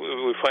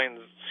we find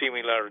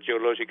similar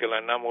geological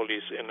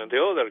anomalies in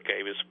the other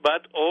caves.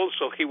 But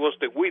also he was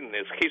the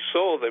witness. He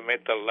saw the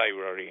metal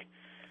library.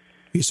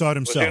 He saw it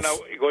himself.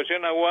 José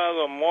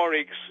Aguado and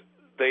Morix,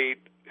 they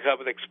have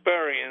the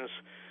experience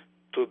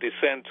to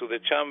descend to the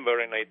chamber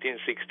in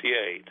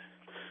 1968.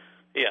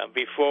 Yeah,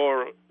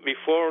 before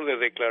the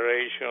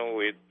declaration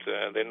with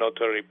the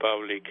notary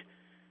public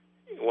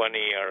 1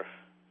 year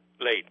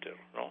later,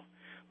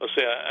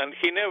 and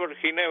he never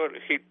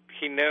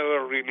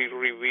really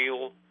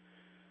revealed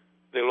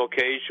the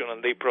location,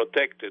 and they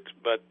protected.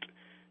 But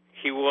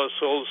he was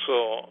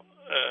also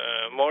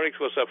Morix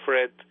was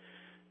afraid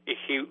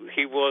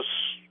he was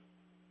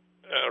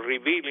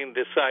revealing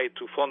the site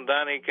to von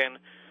Daniken,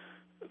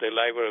 the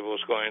library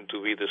was going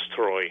to be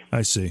destroyed.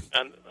 I see.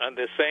 And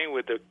the same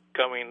with the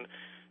coming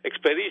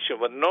expedition,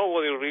 but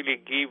nobody really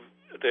gave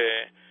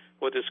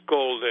what is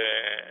called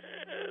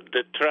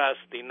the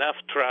trust, enough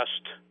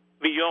trust,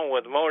 beyond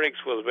what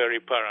Morix was very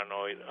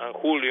paranoid. And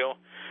Julio,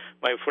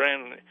 my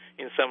friend,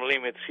 in some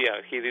limits,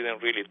 he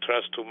didn't really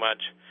trust too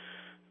much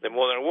the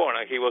modern world,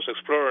 and he was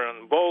exploring,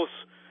 and both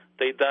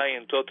they die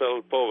in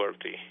total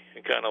poverty.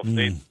 Kind of,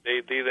 they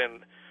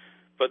didn't,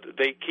 but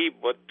they keep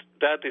what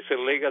that is a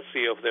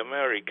legacy of the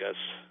Americas,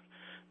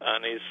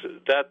 and is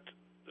that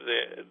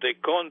the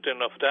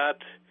content of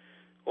that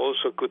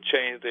also could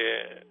change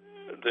the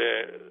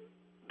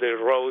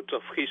road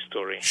of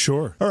history.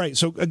 Sure. All right.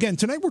 So again,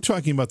 tonight we're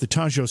talking about the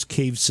Tajos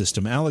Cave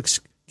System. Alex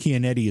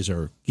Chianetti is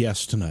our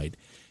guest tonight.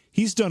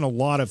 He's done a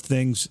lot of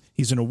things.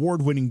 He's an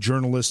award-winning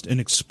journalist, an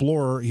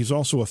explorer. He's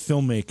also a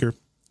filmmaker.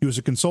 He was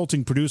a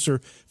consulting producer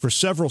for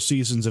several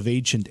seasons of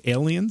Ancient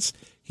Aliens.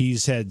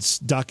 He's had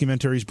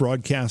documentaries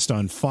broadcast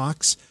on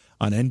Fox,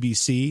 on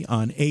NBC,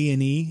 on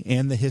A&E,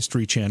 and the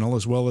History Channel,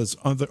 as well as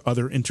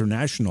other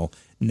international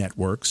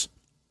networks.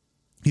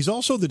 He's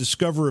also the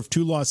discoverer of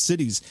 2 lost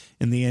cities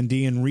in the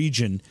Andean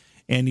region,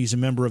 and he's a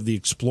member of the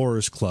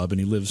Explorers Club, and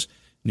he lives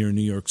near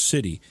New York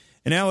City.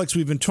 And Alex,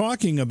 we've been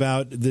talking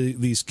about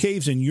these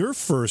caves and your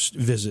first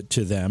visit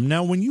to them.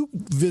 Now, when you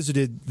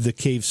visited the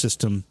cave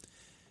system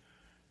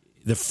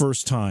the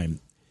first time,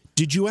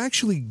 did you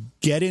actually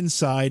get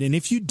inside? And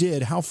if you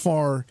did, how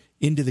far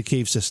into the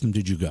cave system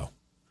did you go?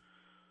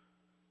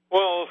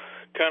 Well,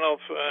 kind of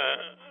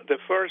the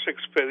first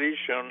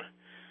expedition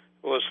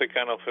was a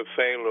kind of a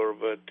failure,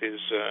 but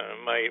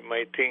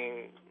my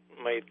team,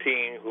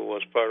 who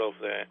was part of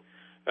the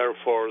Air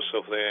Force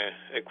of the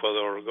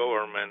Ecuador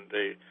government,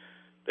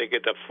 they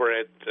get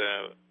afraid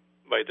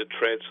by the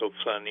threats of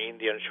some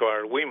Indian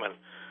Shuar women,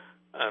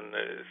 and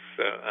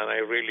I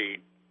really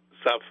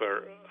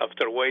suffer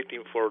after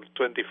waiting for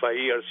 25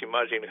 years.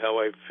 Imagine how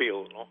I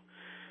feel.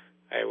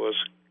 I was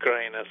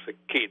crying as a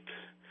kid,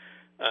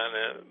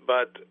 and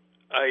but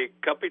I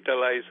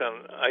capitalized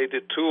and I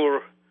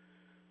detoured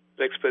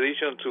the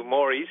expedition to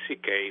more easy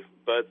cave.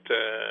 But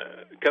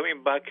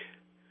coming back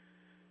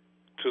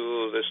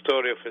to the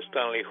story of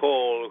Stanley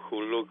Hall,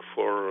 who looked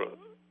for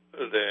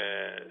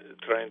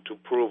trying to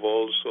prove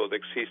also the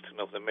existence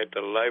of the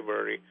metal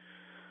library,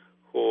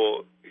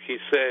 who he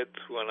said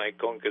when I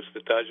conquered the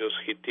Tajos,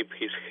 he tipped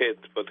his head,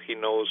 but he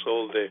knows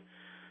all the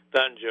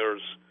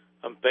dangers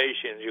and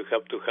patience you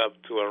have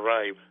to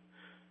arrive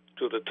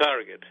to the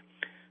target.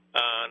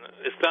 And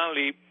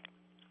Stanley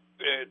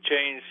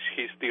changed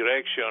his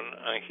direction,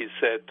 and he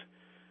said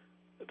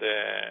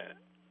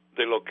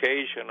the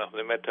location of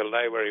the metal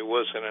library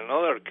was in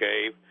another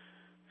cave,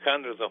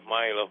 hundreds of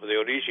miles of the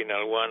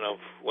original one of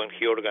when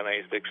he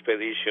organized the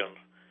expedition.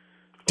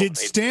 Did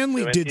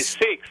Stanley...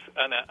 1976,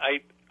 and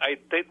I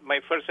did, my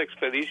first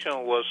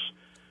expedition was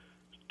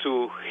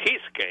to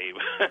his cave,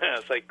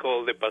 as I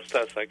call the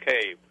Pastaza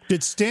Cave.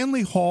 Did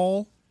Stanley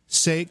Hall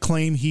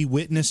claim he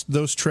witnessed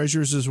those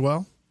treasures as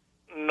well?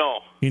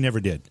 No. He never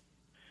did.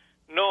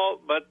 No,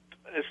 but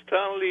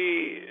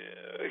Stanley,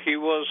 he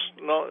was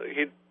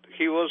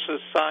a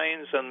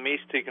science and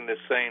mystic in the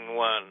same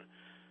one.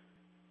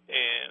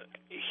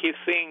 He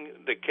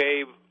think the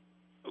cave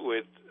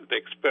with the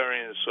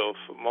experience of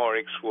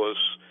Morix was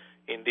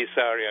in this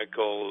area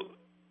called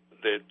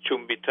the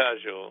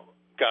Chumbitajo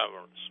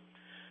Caverns.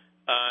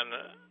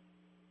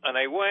 And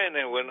I went,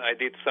 and when I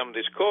did some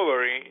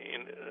discovery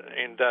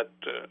in that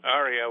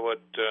area,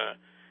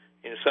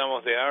 in some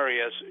of the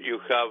areas you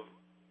have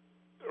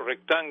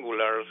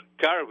rectangular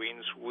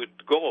carvings with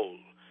gold.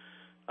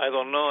 I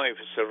don't know if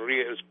it's a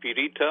real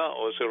spirita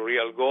or it's a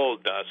real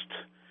gold dust.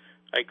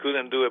 I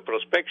couldn't do a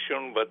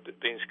prospection, but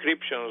the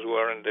inscriptions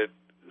were in the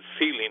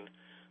ceiling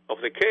of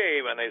the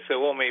cave, and I said,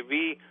 well,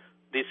 maybe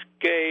this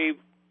cave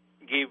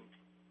give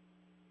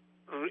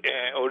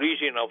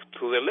origin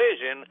to the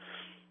legend,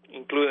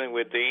 including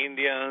with the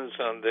Indians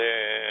and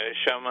the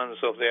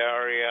shamans of the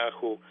area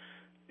who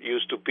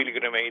used to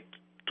pilgrimage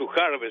to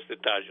harvest the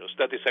tajos.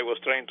 That is, I was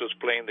trying to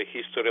explain the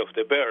history of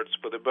the birds,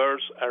 but the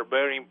birds are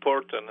very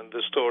important in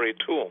the story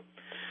too.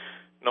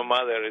 No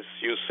matter if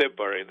you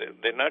separate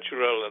the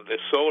natural and the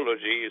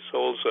zoology is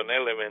also an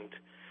element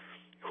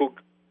who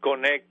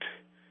connect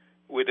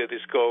with the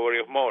discovery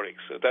of Morix.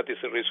 So that is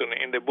the reason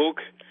in the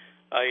book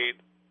I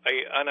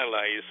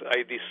analyze,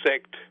 I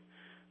dissect,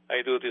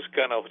 I do this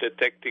kind of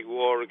detective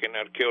work in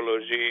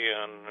archaeology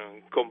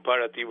and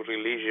comparative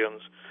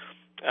religions,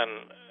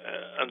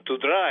 and to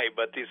drive.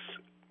 But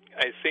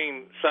I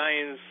think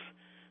science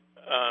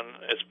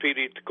and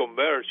spirit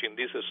converge in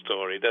this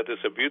story. That is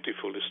a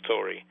beautiful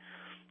story.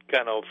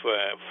 Kind of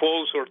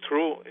false or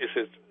true is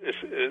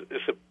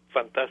a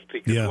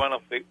fantastic. Yeah. It's one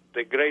of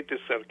the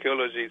greatest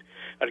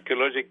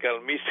archaeological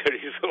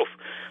mysteries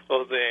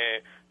of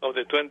the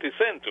 20th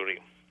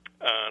century.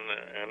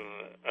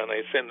 And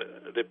I think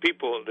the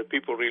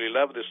people really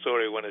love the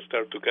story when I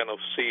start to kind of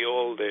see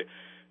all the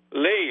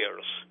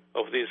layers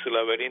of these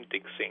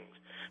labyrinthic things.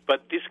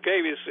 But this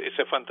cave is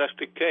a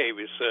fantastic cave.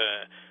 It's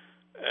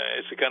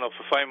a kind of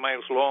 5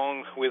 miles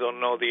long. We don't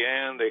know the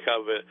end. They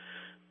have a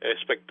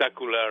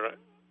spectacular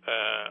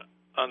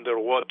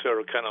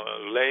underwater kind of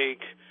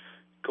lake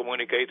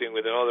communicating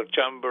with other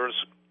chambers.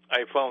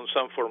 I found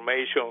some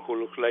formation who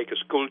look like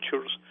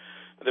sculptures.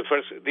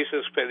 This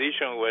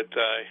expedition with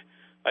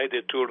I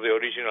detoured the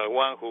original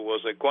one, who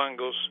was the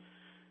Quangos.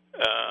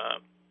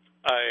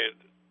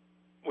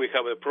 We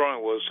have a problem.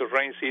 It was a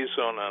rain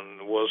season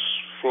and was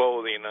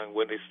flooding, and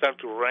when it started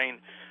to rain,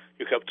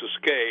 you have to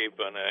escape,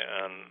 I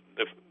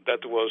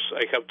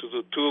have to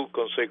do 2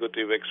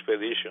 consecutive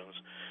expeditions,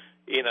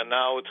 in and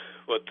out.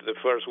 But the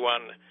first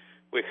one,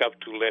 we have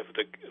to leave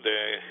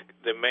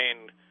the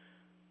main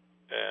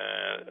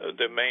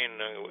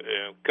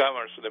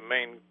caverns, the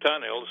main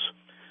tunnels,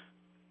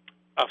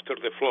 after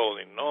the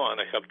flooding, and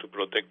I have to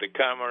protect the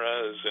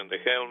cameras and the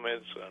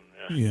helmets,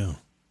 and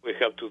we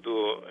have to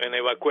do an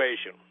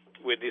evacuation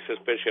with these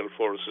special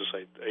forces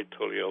I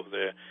told you of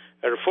the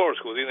Air Force,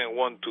 who didn't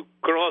want to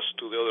cross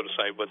to the other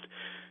side. But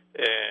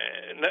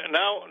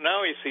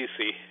now it's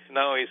easy.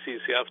 Now it's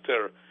easy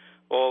after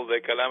all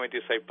the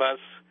calamities I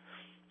passed.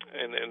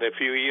 In a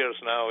few years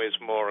now, it's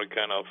more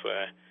kind of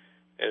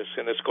it's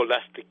a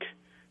scholastic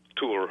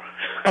tour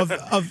coming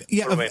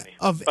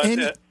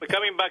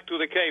back to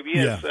the cave,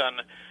 yes,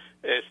 and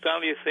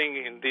Stanley think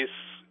in this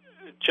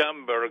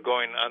chamber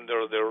going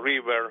under the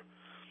river,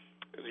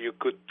 you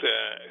could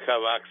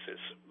have access.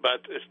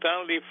 But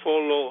Stanley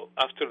follow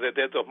after the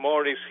death of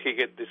Morris, he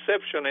get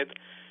deceptioned,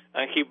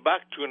 and he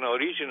back to an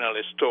original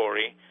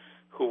story,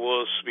 who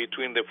was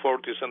between the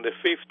 40s and the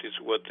 50s.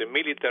 What the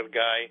military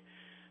guy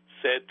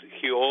said,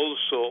 he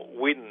also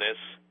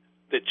witnessed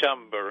the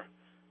chamber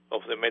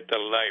of the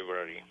metal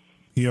library.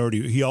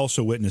 He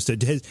also witnessed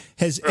it.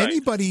 Has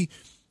anybody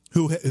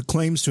who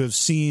claims to have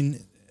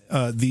seen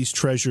these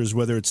treasures,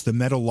 whether it's the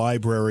metal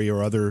library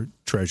or other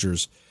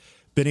treasures,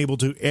 been able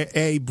to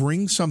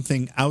bring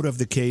something out of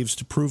the caves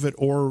to prove it,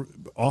 or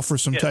offer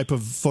some type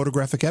of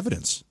photographic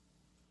evidence?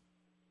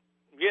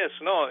 Yes,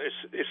 no,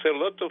 it's a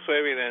lot of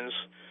evidence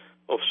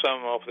of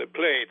some of the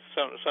plates.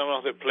 Some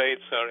of the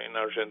plates are in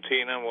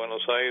Argentina,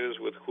 Buenos Aires,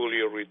 with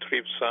Julio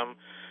retrieved some,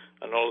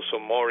 and also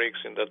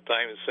Morix in that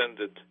time sent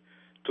it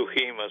to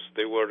him, as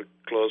they were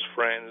close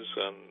friends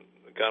and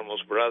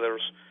Galmos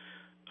brothers.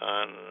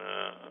 And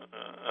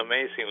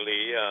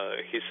amazingly,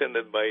 he sent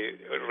it by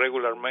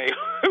regular mail,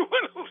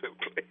 one of the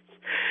places,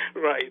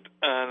 right?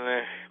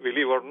 And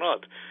believe or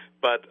not,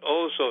 but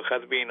also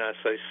had been, as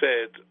I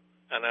said,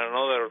 and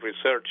another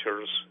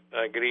researchers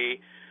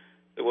agree,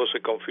 there was a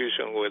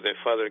confusion with the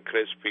Father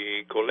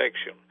Crespi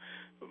collection.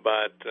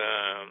 But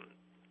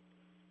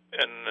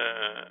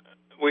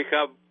we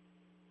have,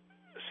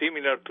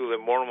 similar to the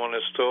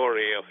Mormon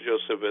story of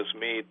Joseph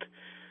Smith,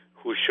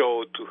 who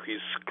showed to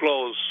his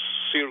close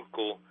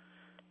circle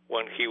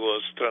when he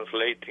was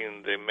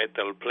translating the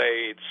metal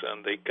plates,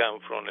 and they come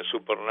from a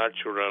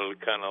supernatural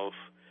kind of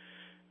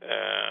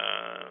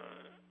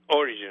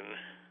origin.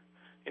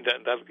 In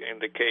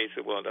the case,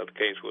 that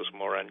case was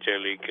more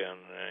angelic and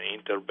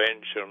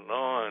intervention,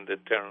 no, in the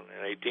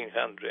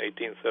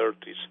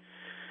 1830s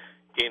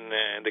in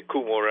the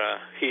Cumorah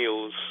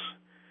Hills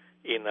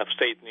in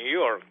upstate New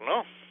York,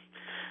 no?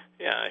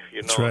 Yeah, if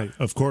you know. That's right.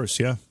 Of course,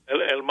 yeah.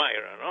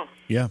 Elmira, no?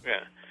 Yeah.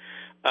 Yeah.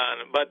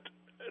 But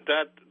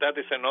that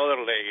is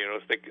another layer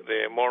of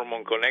the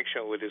Mormon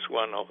connection, which is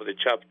one of the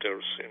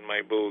chapters in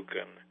my book,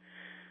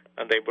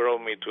 and they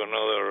brought me to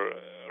another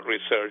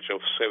research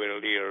of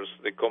several years,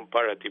 the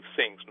comparative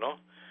things, no?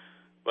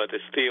 But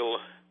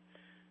still,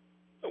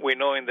 we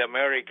know in the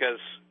Americas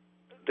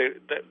there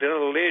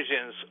are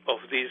legends of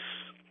these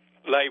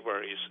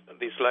libraries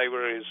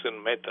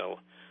in metal,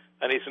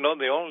 and it's not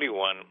the only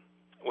one.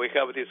 We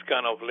have these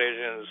kind of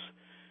legends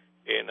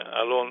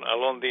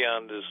along the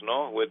Andes,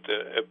 no, with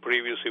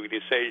previous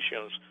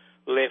civilizations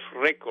left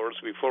records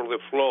before the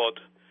flood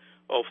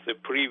of the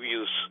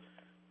previous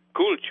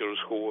cultures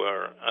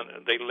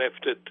and they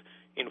left it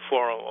in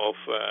form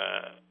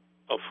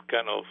of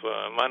kind of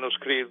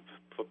manuscript,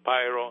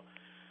 papyrus,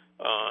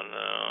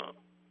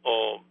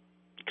 or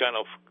kind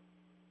of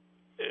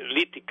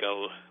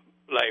lithical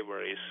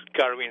libraries,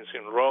 carvings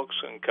in rocks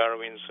and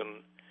carvings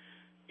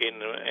in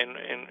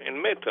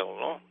metal,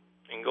 no,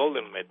 in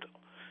golden metal,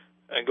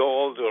 and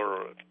gold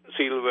or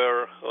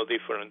silver or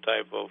different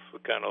type of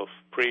kind of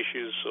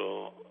precious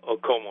or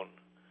common,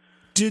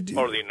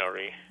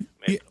 ordinary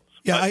metals.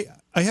 Yeah,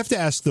 I have to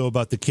ask, though,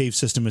 about the cave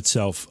system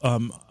itself.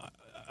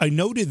 I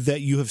noted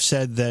that you have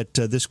said that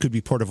this could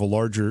be part of a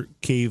larger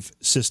cave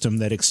system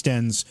that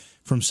extends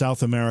from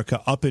South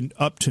America up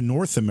to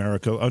North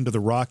America, under the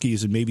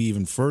Rockies, and maybe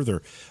even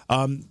further.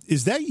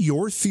 Is that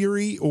your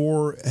theory,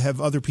 or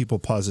have other people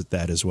posit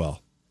that as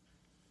well?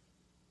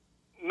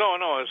 No.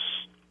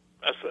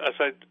 As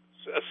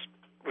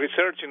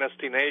researching as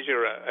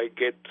teenager, I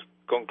get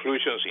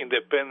conclusions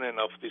independent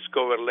of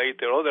discover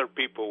later. Other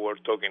people were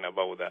talking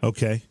about that.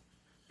 Okay.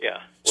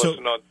 Yeah,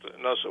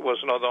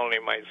 was not only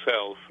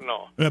myself.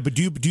 No. But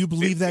do you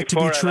believe that to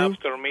be Before true? And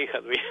after me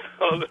had been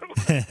other.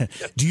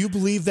 Do you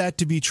believe that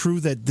to be true?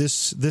 That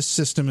this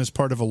system is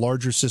part of a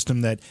larger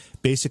system that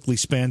basically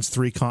spans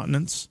 3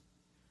 continents?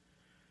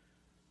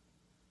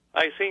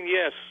 I think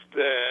yes.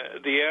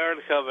 The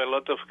Earth have a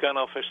lot of kind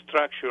of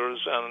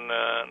structures, and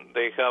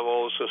they have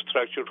also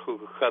structures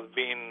who have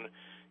been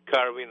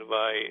carved in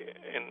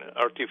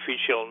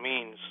artificial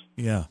means.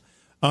 Yeah.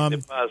 In the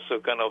past, so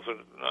kind of,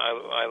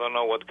 I don't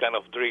know what kind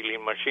of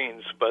drilling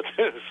machines, but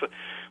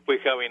we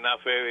have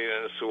enough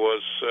evidence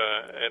was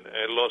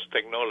a lost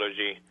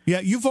technology. Yeah,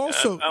 you've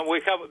also... and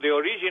we have the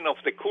origin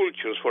of the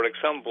cultures. For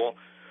example,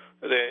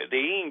 the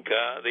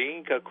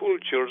Inca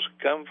cultures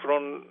come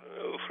from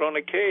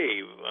a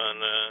cave,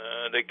 and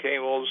the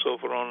cave also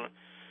from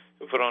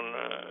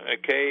a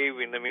cave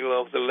in the middle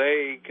of the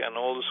lake, and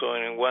also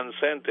in one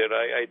center.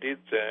 I did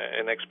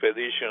an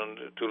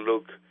expedition to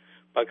look.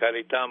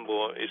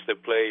 Pacaritambo is the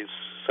place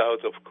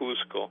south of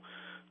Cusco,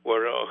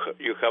 where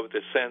you have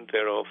the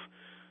center of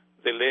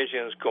the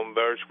legends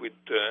converge with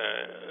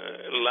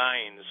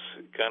lines,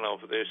 kind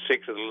of the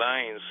sacred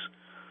lines.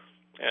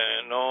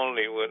 Not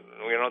only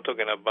we're not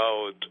talking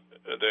about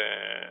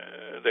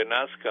the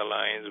Nazca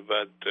lines,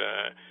 but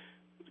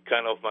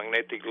kind of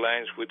magnetic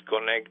lines which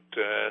connect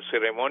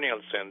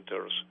ceremonial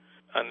centers.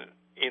 And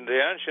in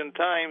the ancient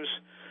times,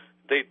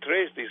 they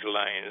traced these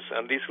lines,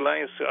 and these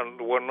lines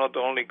were not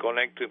only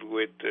connected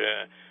with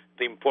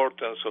the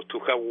importance of to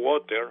have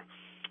water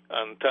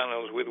and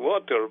tunnels with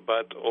water,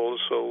 but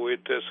also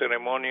with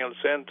ceremonial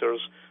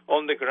centers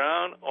on the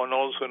ground and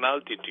also in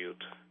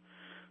altitude.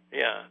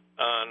 Yeah,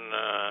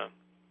 and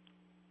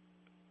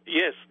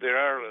yes, there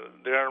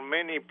are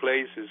many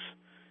places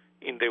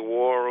in the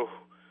world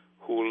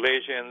who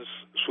legends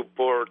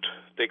support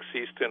the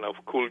existence of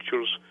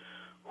cultures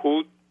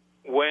who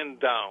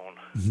went down.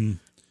 Mm-hmm.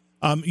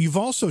 You've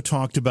also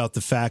talked about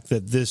the fact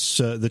that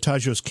the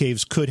Tajos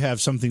Caves could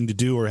have something to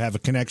do or have a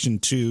connection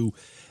to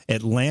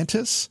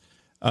Atlantis,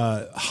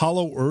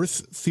 Hollow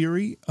Earth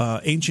theory,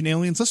 ancient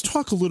aliens. Let's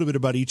talk a little bit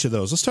about each of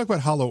those. Let's talk about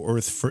Hollow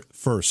Earth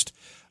first.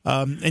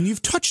 And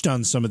you've touched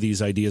on some of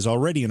these ideas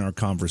already in our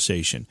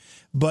conversation.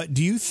 But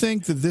do you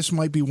think that this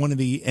might be one of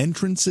the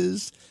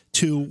entrances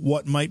to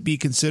what might be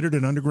considered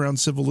an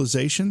underground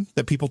civilization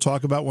that people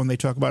talk about when they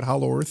talk about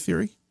Hollow Earth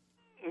theory?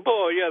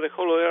 Oh, yeah, the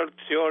Hollow Earth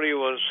theory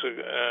was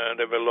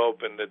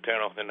developed in the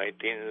turn of the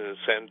 19th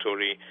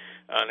century,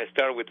 and it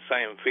started with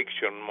science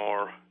fiction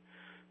more.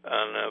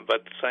 And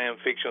but science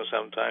fiction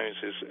sometimes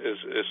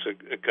is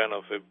a kind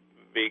of a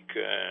big,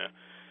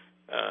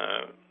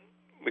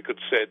 we could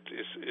say,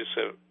 is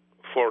a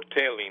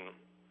foretelling,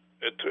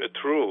 a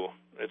true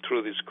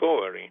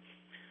discovery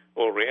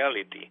or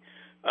reality.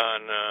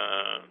 And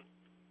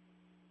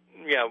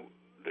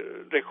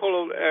the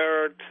Hollow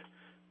Earth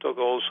talk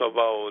also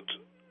about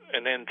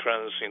an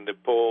entrance in the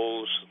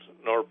poles,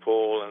 North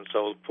Pole and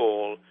South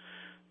Pole,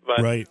 but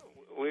right.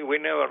 we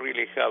never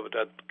really have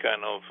that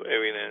kind of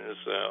evidence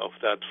of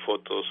that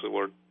photos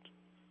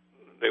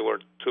they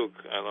were took.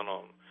 I don't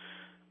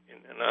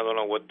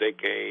know what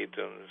decade,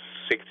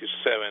 60s,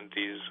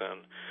 70s,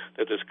 and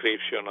the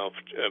description of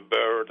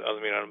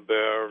Admiral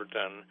Byrd,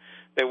 and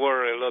there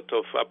were a lot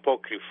of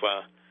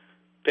apocrypha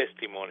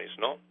testimonies,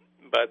 no?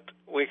 But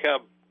we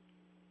have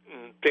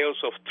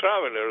tales of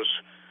travelers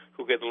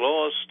who get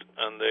lost,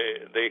 and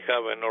they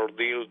have an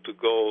ordeal to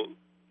go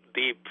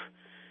deep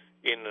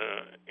in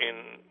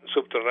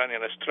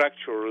subterranean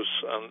structures,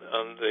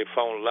 and they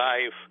found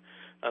life,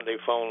 and they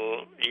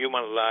found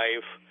human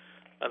life,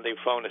 and they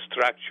found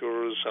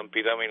structures and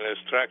pyramidal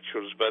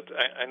structures. But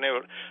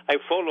I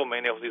follow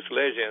many of these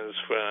legends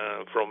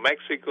from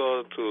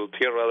Mexico to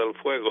Tierra del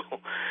Fuego,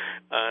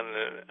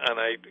 and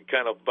I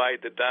kind of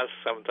bite the dust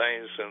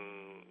sometimes and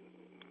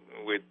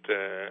with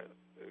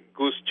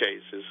goose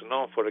chases.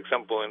 No, for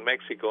example, in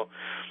Mexico,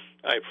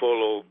 I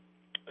follow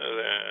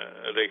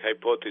the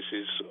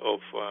hypothesis of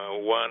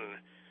one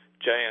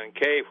giant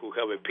cave who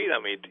have a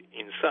pyramid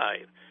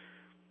inside,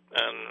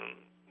 and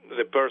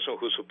the person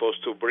who's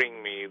supposed to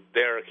bring me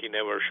there, he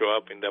never show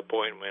up in the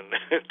appointment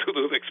to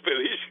do the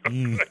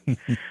expedition.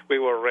 We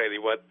were ready,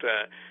 but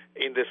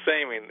in the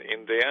same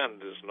in the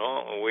Andes,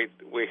 no, we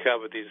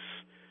have these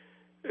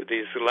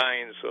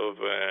lines of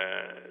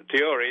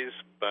theories,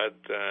 but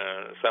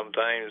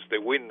sometimes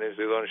the witness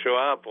they don't show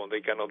up or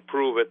they cannot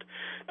prove it,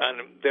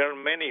 and there are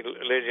many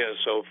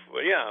legends of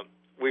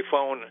we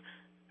found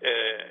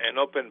an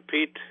open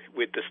pit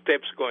with the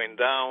steps going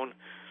down.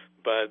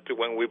 But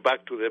when we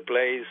back to the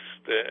place,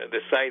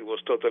 the site was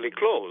totally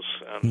closed,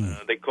 and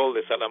they call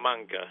the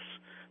Salamancas.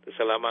 The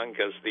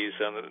Salamancas,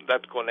 and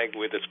that connect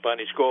with the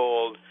Spanish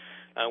gold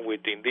and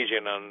with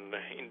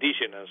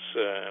indigenous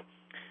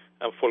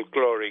and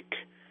folkloric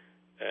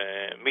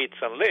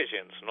myths and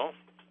legends, no?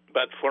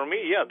 But for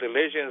me, the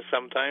legends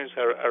sometimes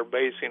are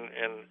based in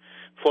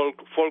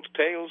folk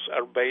tales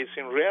are based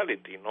in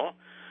reality, no?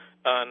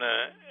 And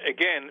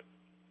again,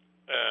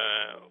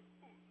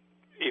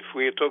 if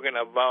we're talking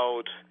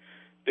about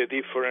the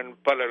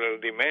different parallel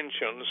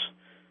dimensions,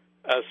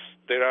 as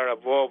there are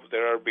above,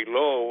 there are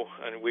below,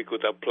 and we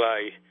could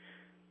apply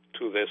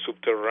to the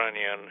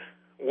subterranean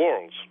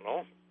worlds,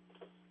 no?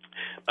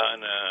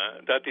 And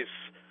that is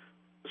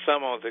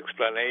some of the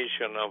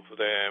explanation of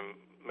the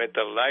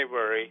metal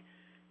library.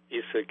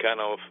 Is a kind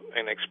of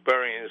an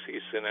experience,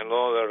 is in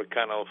another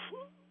kind of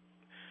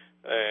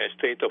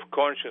state of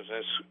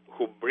consciousness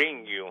who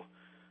bring you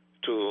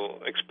to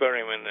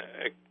experiment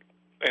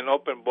an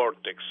open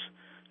vortex.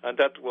 And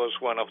that was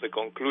one of the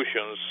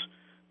conclusions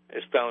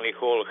Stanley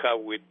Hall had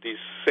with this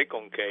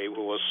second cave,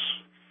 who was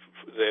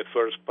the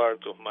first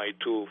part of my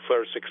two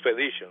first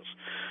expeditions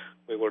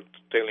we were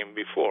telling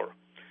before.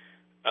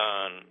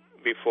 And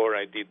before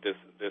I did the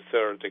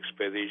third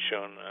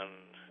expedition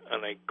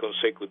and a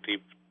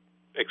consecutive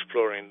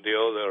exploring the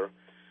other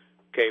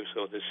caves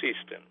of the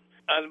system.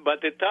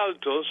 But the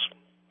Taltos,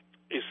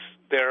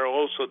 there are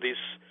also these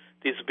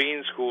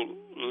beings who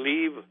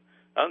live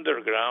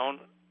underground,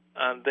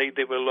 and they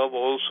develop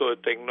also a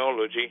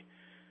technology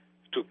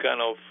to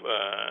kind of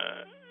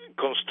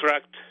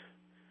construct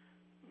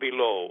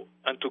below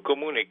and to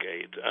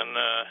communicate. And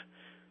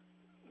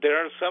there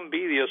are some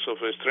videos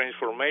of a strange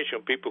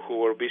formation, people who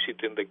were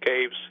visiting the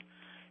caves.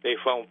 They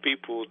found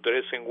people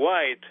dressed in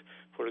white.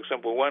 For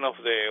example, one of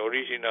the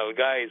original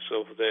guys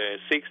of the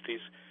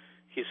 60s,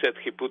 he said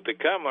he put the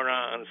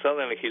camera and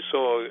suddenly he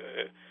saw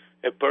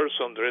a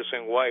person dressed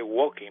in white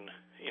walking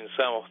in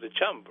some of the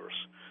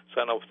chambers,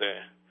 some of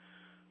the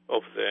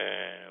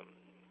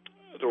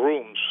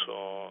rooms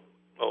or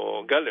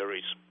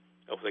galleries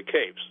of the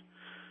caves.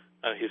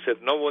 And he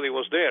said nobody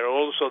was there.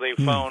 Also, they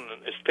found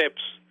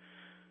steps,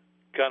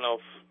 kind of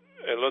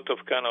a lot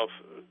of kind of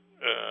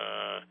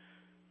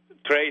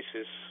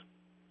traces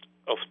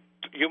of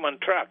human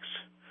tracks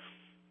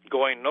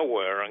going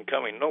nowhere and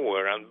coming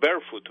nowhere, and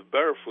barefoot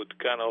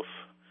kind of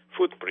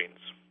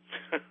footprints.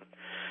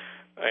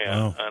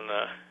 Wow. And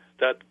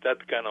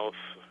that kind of.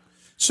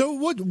 So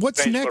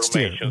what's next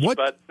here?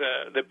 But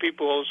the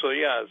people also,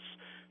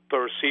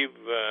 perceive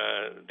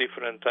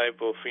different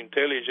type of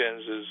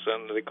intelligences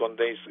and the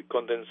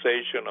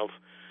condensation of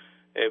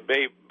a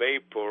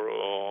vapor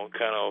or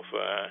kind of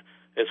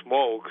a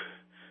smoke,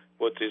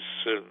 what is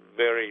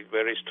very,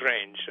 very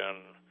strange. And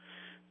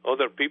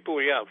other people,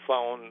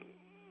 found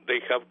they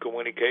have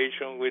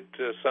communication with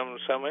some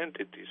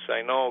entities.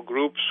 I know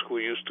groups who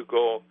used to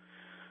go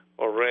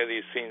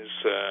already since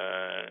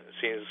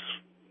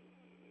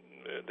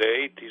the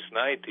 80s,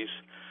 90s,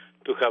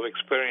 to have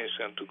experience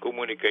and to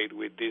communicate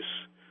with these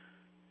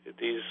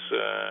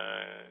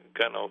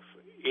kind of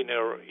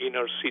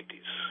inner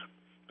cities,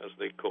 as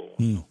they call.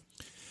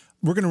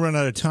 We're going to run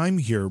out of time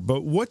here,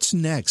 but what's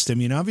next? I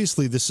mean,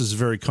 obviously this is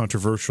very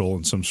controversial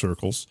in some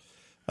circles.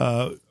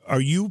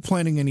 Are you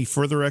planning any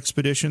further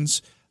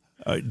expeditions?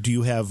 Do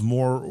you have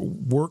more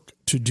work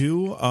to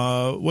do?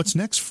 What's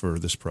next for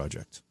this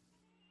project?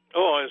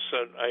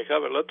 I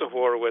have a lot of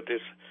work with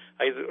this.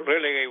 I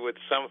relegate with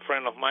some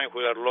friend of mine who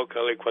are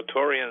local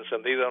Ecuadorians,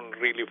 and they don't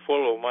really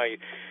follow my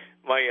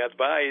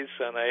advice,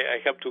 and I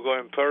have to go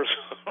in person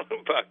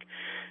back.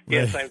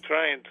 Yes, I'm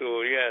trying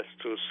to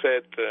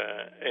set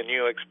a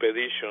new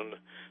expedition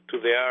to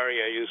the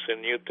area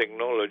using new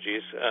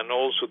technologies, and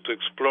also to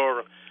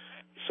explore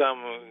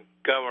some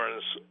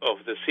caverns of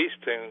the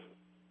system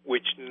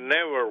which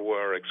never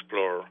were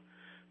explored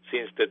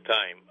since the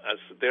time, as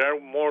there are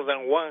more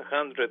than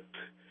 100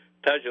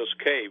 Tajos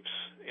caves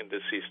in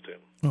the system.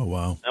 Oh,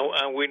 wow.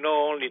 And we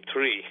know only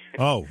 3.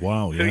 Oh,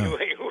 wow, Three yeah.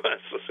 main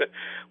ones. So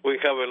we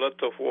have a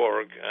lot of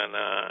work, and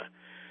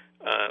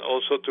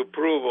also to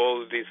prove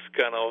all these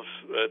kind of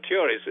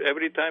theories.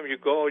 Every time you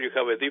go, you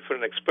have a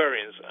different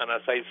experience. And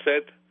as I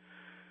said,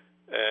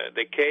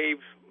 the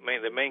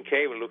the main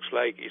cave looks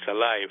like it's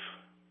alive.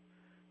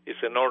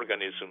 It's an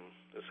organism.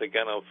 It's a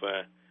kind of,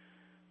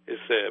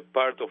 it's a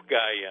part of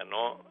Gaia,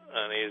 no?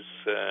 And it's,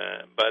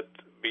 but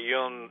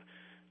beyond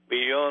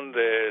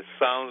the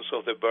sounds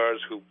of the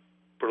birds who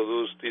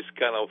produce this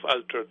kind of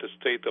altered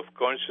state of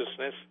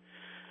consciousness,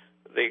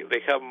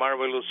 they have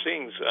marvelous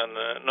things.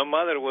 And no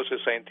matter it was a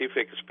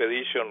scientific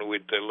expedition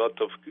with a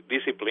lot of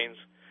disciplines,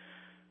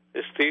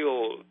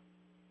 still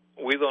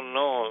we don't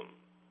know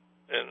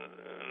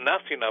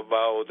nothing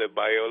about the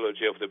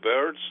biology of the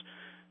birds.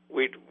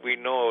 We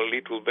know a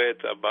little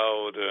bit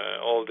about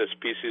all the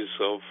species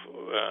of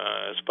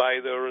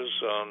spiders,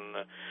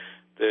 on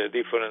the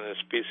different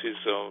species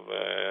of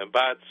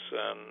bats,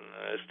 and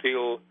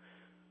still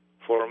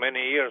for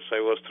many years I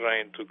was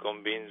trying to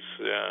convince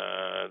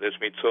the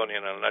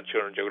Smithsonian and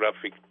National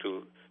Geographic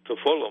to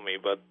follow me,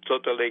 but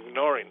totally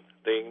ignoring.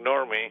 They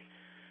ignore me,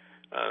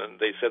 and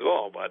they said,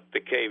 "Oh, but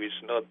the cave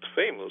is not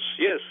famous."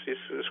 Yes,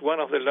 it's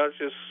one of the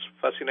largest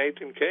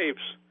fascinating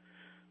caves,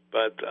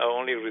 but I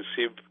only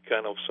received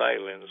kind of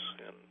silence,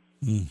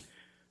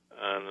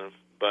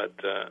 but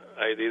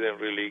I didn't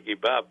really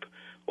give up.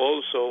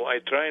 Also, I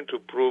tried to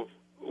prove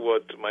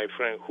what my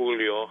friend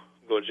Julio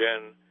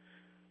Goyen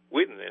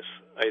witnessed.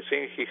 I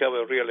think he have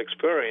a real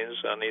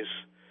experience, and if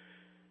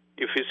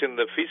it's in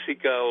the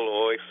physical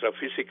or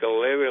extra-physical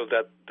level,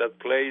 that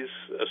place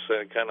as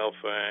a kind of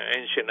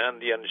ancient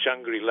Andean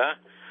Shangri-La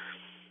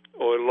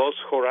or Lost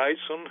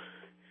Horizon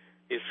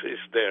is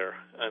there,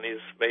 and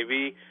it's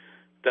maybe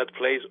that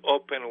place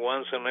open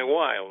once in a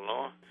while,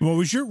 no? Well,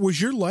 was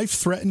your life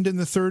threatened in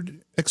the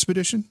third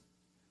expedition?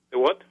 The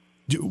what?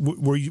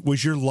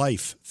 Was your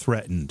life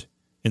threatened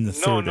in the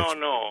third?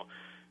 No.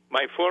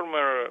 My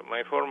former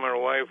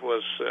wife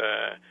was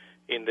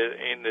in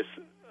this.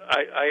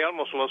 I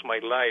almost lost my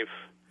life.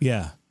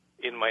 Yeah.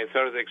 In my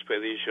third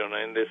expedition,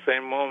 in the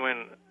same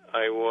moment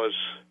I was.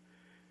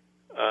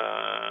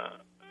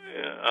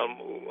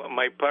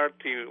 My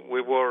party,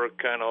 we were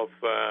kind of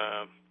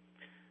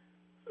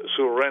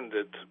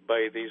surrendered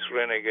by these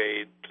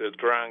renegade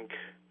drunk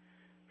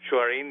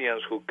Shuar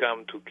Indians who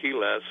come to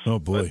kill us. Oh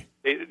boy!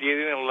 They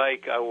didn't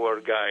like our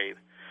guide.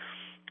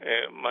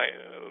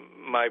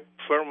 My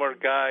former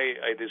guy,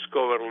 I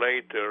discovered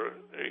later,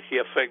 he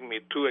affected me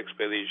 2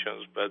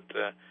 expeditions, but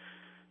and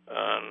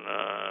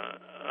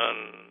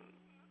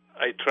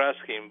I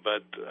trust him,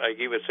 but I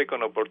give a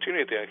second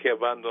opportunity, and he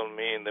abandoned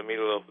me in the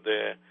middle of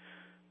the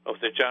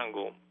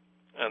jungle.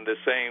 And the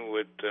same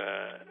with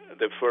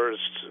the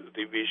first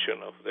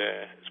division of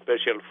the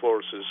Special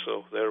Forces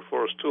of the Air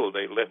Force too.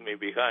 They left me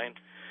behind,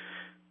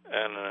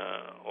 and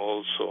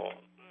also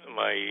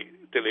my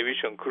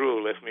television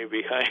crew left me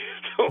behind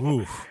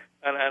too.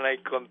 And I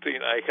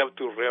continue. I have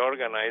to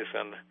reorganize,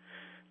 and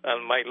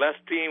my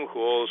last team, who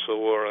also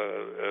were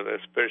the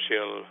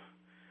Special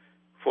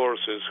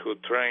Forces, who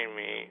trained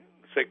me,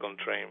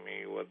 trained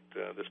me with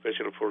the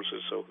Special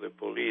Forces of the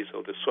police,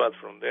 of the SWAT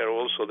from there.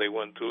 Also, they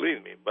want to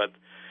leave me, but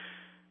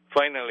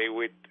finally,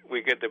 we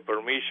get the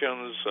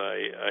permissions.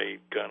 I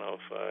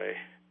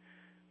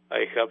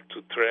have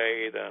to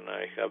trade, and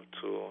I have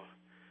to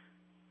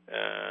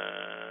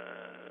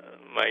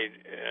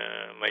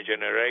my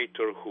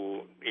generator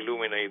who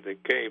illuminate the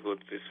cave. But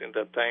this in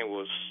that time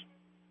was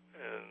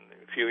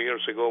a few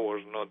years ago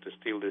was not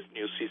still this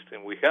new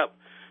system we have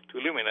to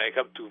illuminate. I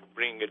have to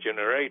bring a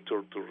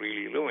generator to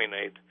really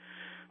illuminate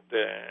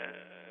the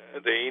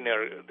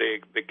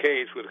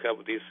cave. Would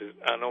have this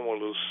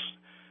anomalous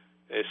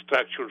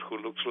structure who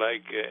looks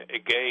like a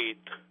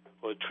gate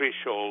or a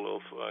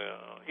threshold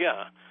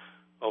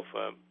of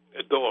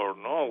a door,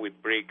 no,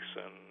 with bricks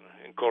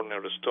and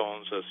corner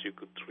stones, as you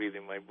could read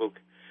in my book,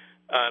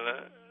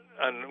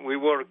 and we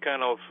were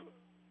kind of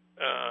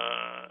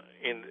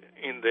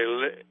in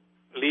the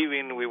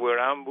living. We were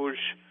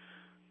ambushed.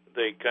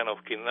 They kind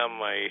of kidnapped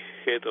my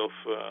head of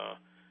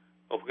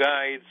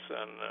guides,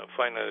 and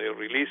finally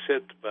released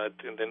it. But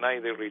in the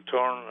night they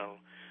returned, and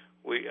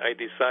I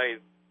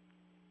decided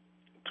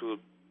to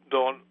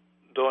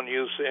don't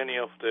use any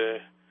of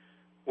the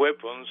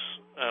weapons,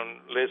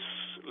 and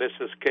let's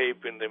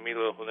escape in the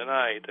middle of the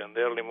night. And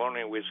the early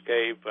morning we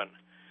escaped, and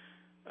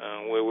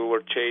we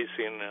were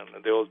chasing,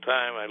 and the whole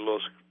time I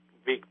lost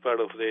big part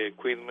of the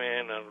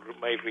equipment and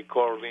my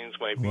recordings,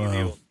 my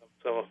video,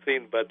 some of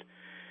things. But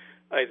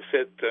I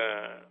said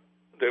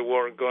they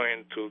were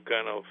going to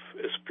kind of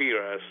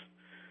spear us,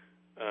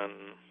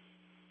 and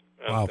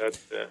that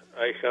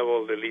I have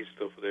all the list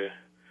of the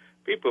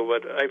people,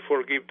 but I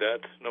forgive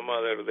that, no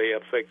matter they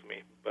affect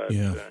me. But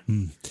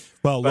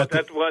Well, but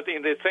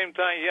in the same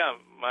time, yeah,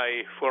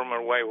 my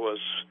former wife was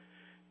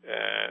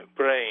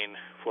praying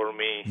for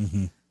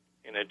me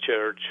in a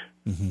church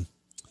and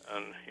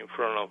in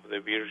front of the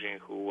Virgin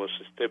who was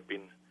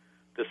stepping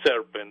the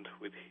serpent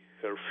with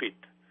her feet.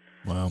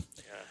 Wow.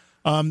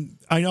 Yeah.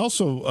 I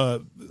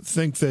also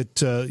think that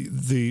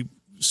the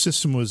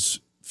system was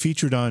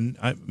featured on,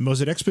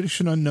 was it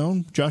Expedition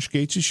Unknown, Josh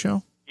Gates'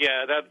 show?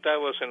 Yeah, that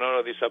was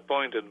another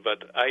disappointment,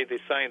 but I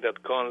designed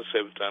that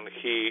concept and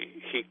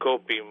he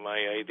copied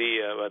my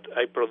idea, but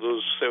I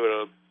produced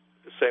several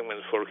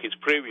segments for his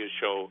previous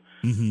show,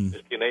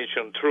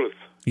 Destination Truth.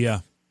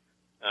 Yeah.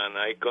 And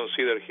I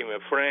consider him a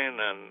friend,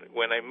 and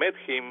when I met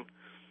him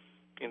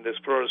in the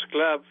Explorers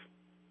Club,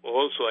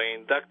 also I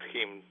induct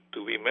him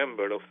to be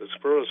member of the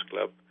Explorers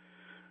Club.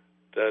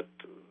 That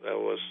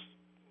was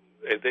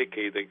a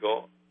decade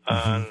ago.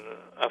 And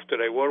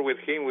after I worked with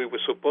him, we were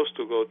supposed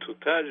to go to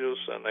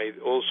Tajos, and I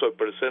also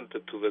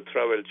presented to the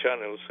Travel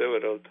Channel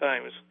several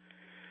times,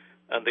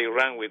 and they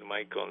ran with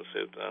my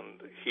concept. And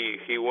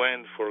he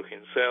went for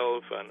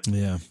himself, and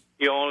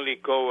he only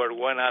covered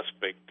one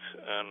aspect.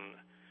 And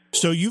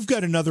so you've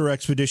got another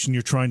expedition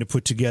you're trying to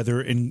put together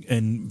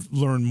and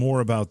learn more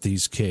about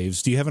these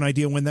caves. Do you have an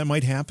idea when that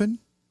might happen?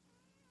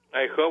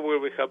 I hope it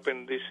will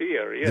happen this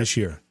year, yes. This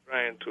year.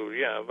 Trying to,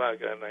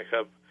 back, and I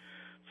have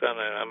some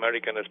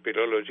American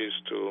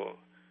speleologists to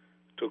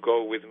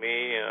go with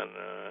me, and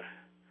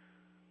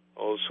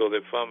also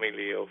the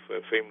family of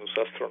a famous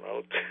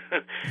astronaut.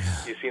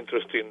 It's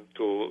interesting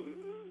to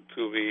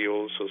be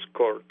also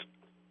scored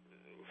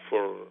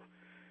for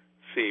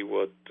see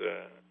what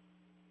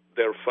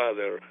their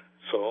father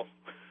saw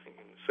in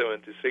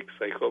 76.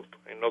 I hope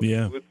I know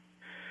good,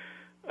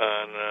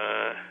 and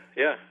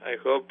I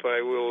hope I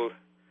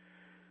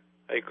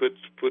could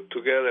put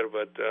together,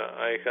 but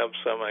I have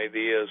some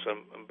ideas.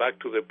 And back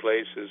to the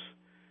places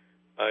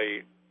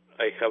I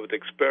have the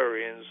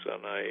experience,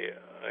 and I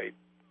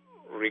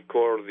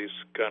record this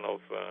kind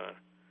of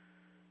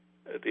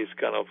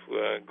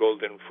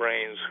golden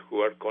frames who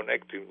are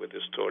connecting with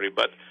the story.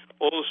 But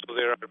also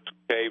there are two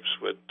caves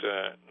where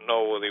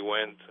nobody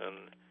went,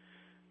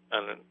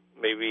 and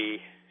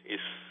maybe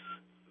it's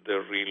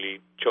the really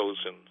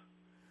chosen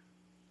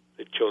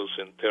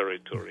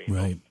territory.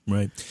 Right.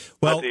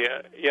 Well, but,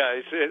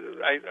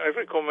 I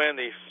recommend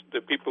if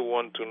the people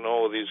want to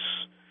know this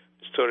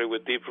story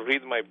with deep,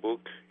 read my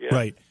book. Yeah.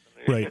 Right.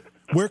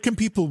 Where can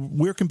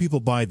people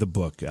buy the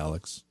book,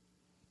 Alex?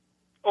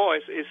 Oh,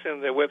 it's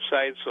in the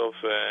websites of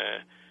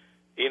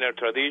Inner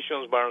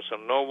Traditions, Barnes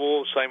 &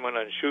 Noble, Simon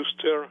 &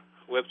 Schuster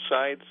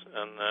websites,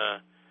 and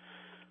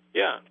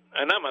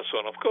and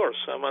Amazon, of course.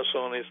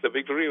 Amazon is the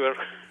big river.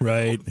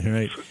 Right,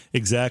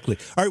 exactly.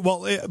 All right,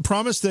 well,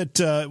 promise that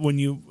when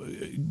you,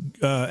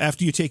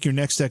 after you take your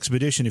next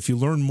expedition, if you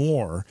learn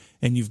more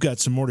and you've got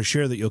some more to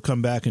share, that you'll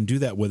come back and do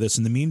that with us.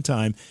 In the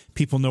meantime,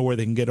 people know where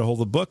they can get a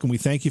hold of the book, and we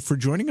thank you for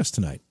joining us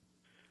tonight.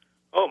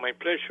 Oh, my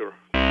pleasure.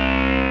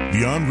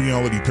 Beyond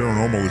Reality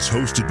Paranormal is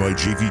hosted by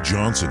J.V.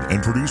 Johnson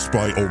and produced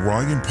by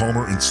Orion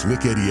Palmer and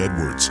Slick Eddie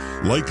Edwards.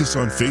 Like us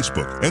on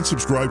Facebook and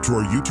subscribe to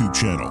our YouTube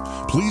channel.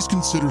 Please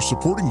consider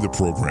supporting the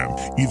program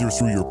either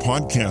through your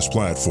podcast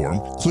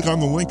platform, click on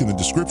the link in the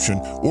description,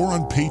 or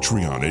on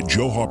Patreon at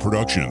Joha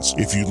Productions.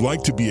 If you'd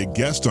like to be a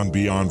guest on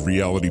Beyond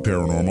Reality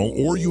Paranormal,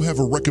 or you have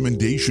a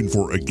recommendation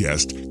for a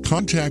guest,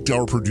 contact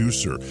our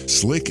producer,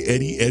 Slick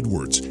Eddie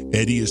Edwards.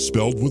 Eddie is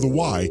spelled with a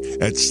Y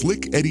at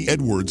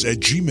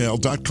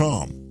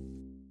slickeddieedwards@gmail.com.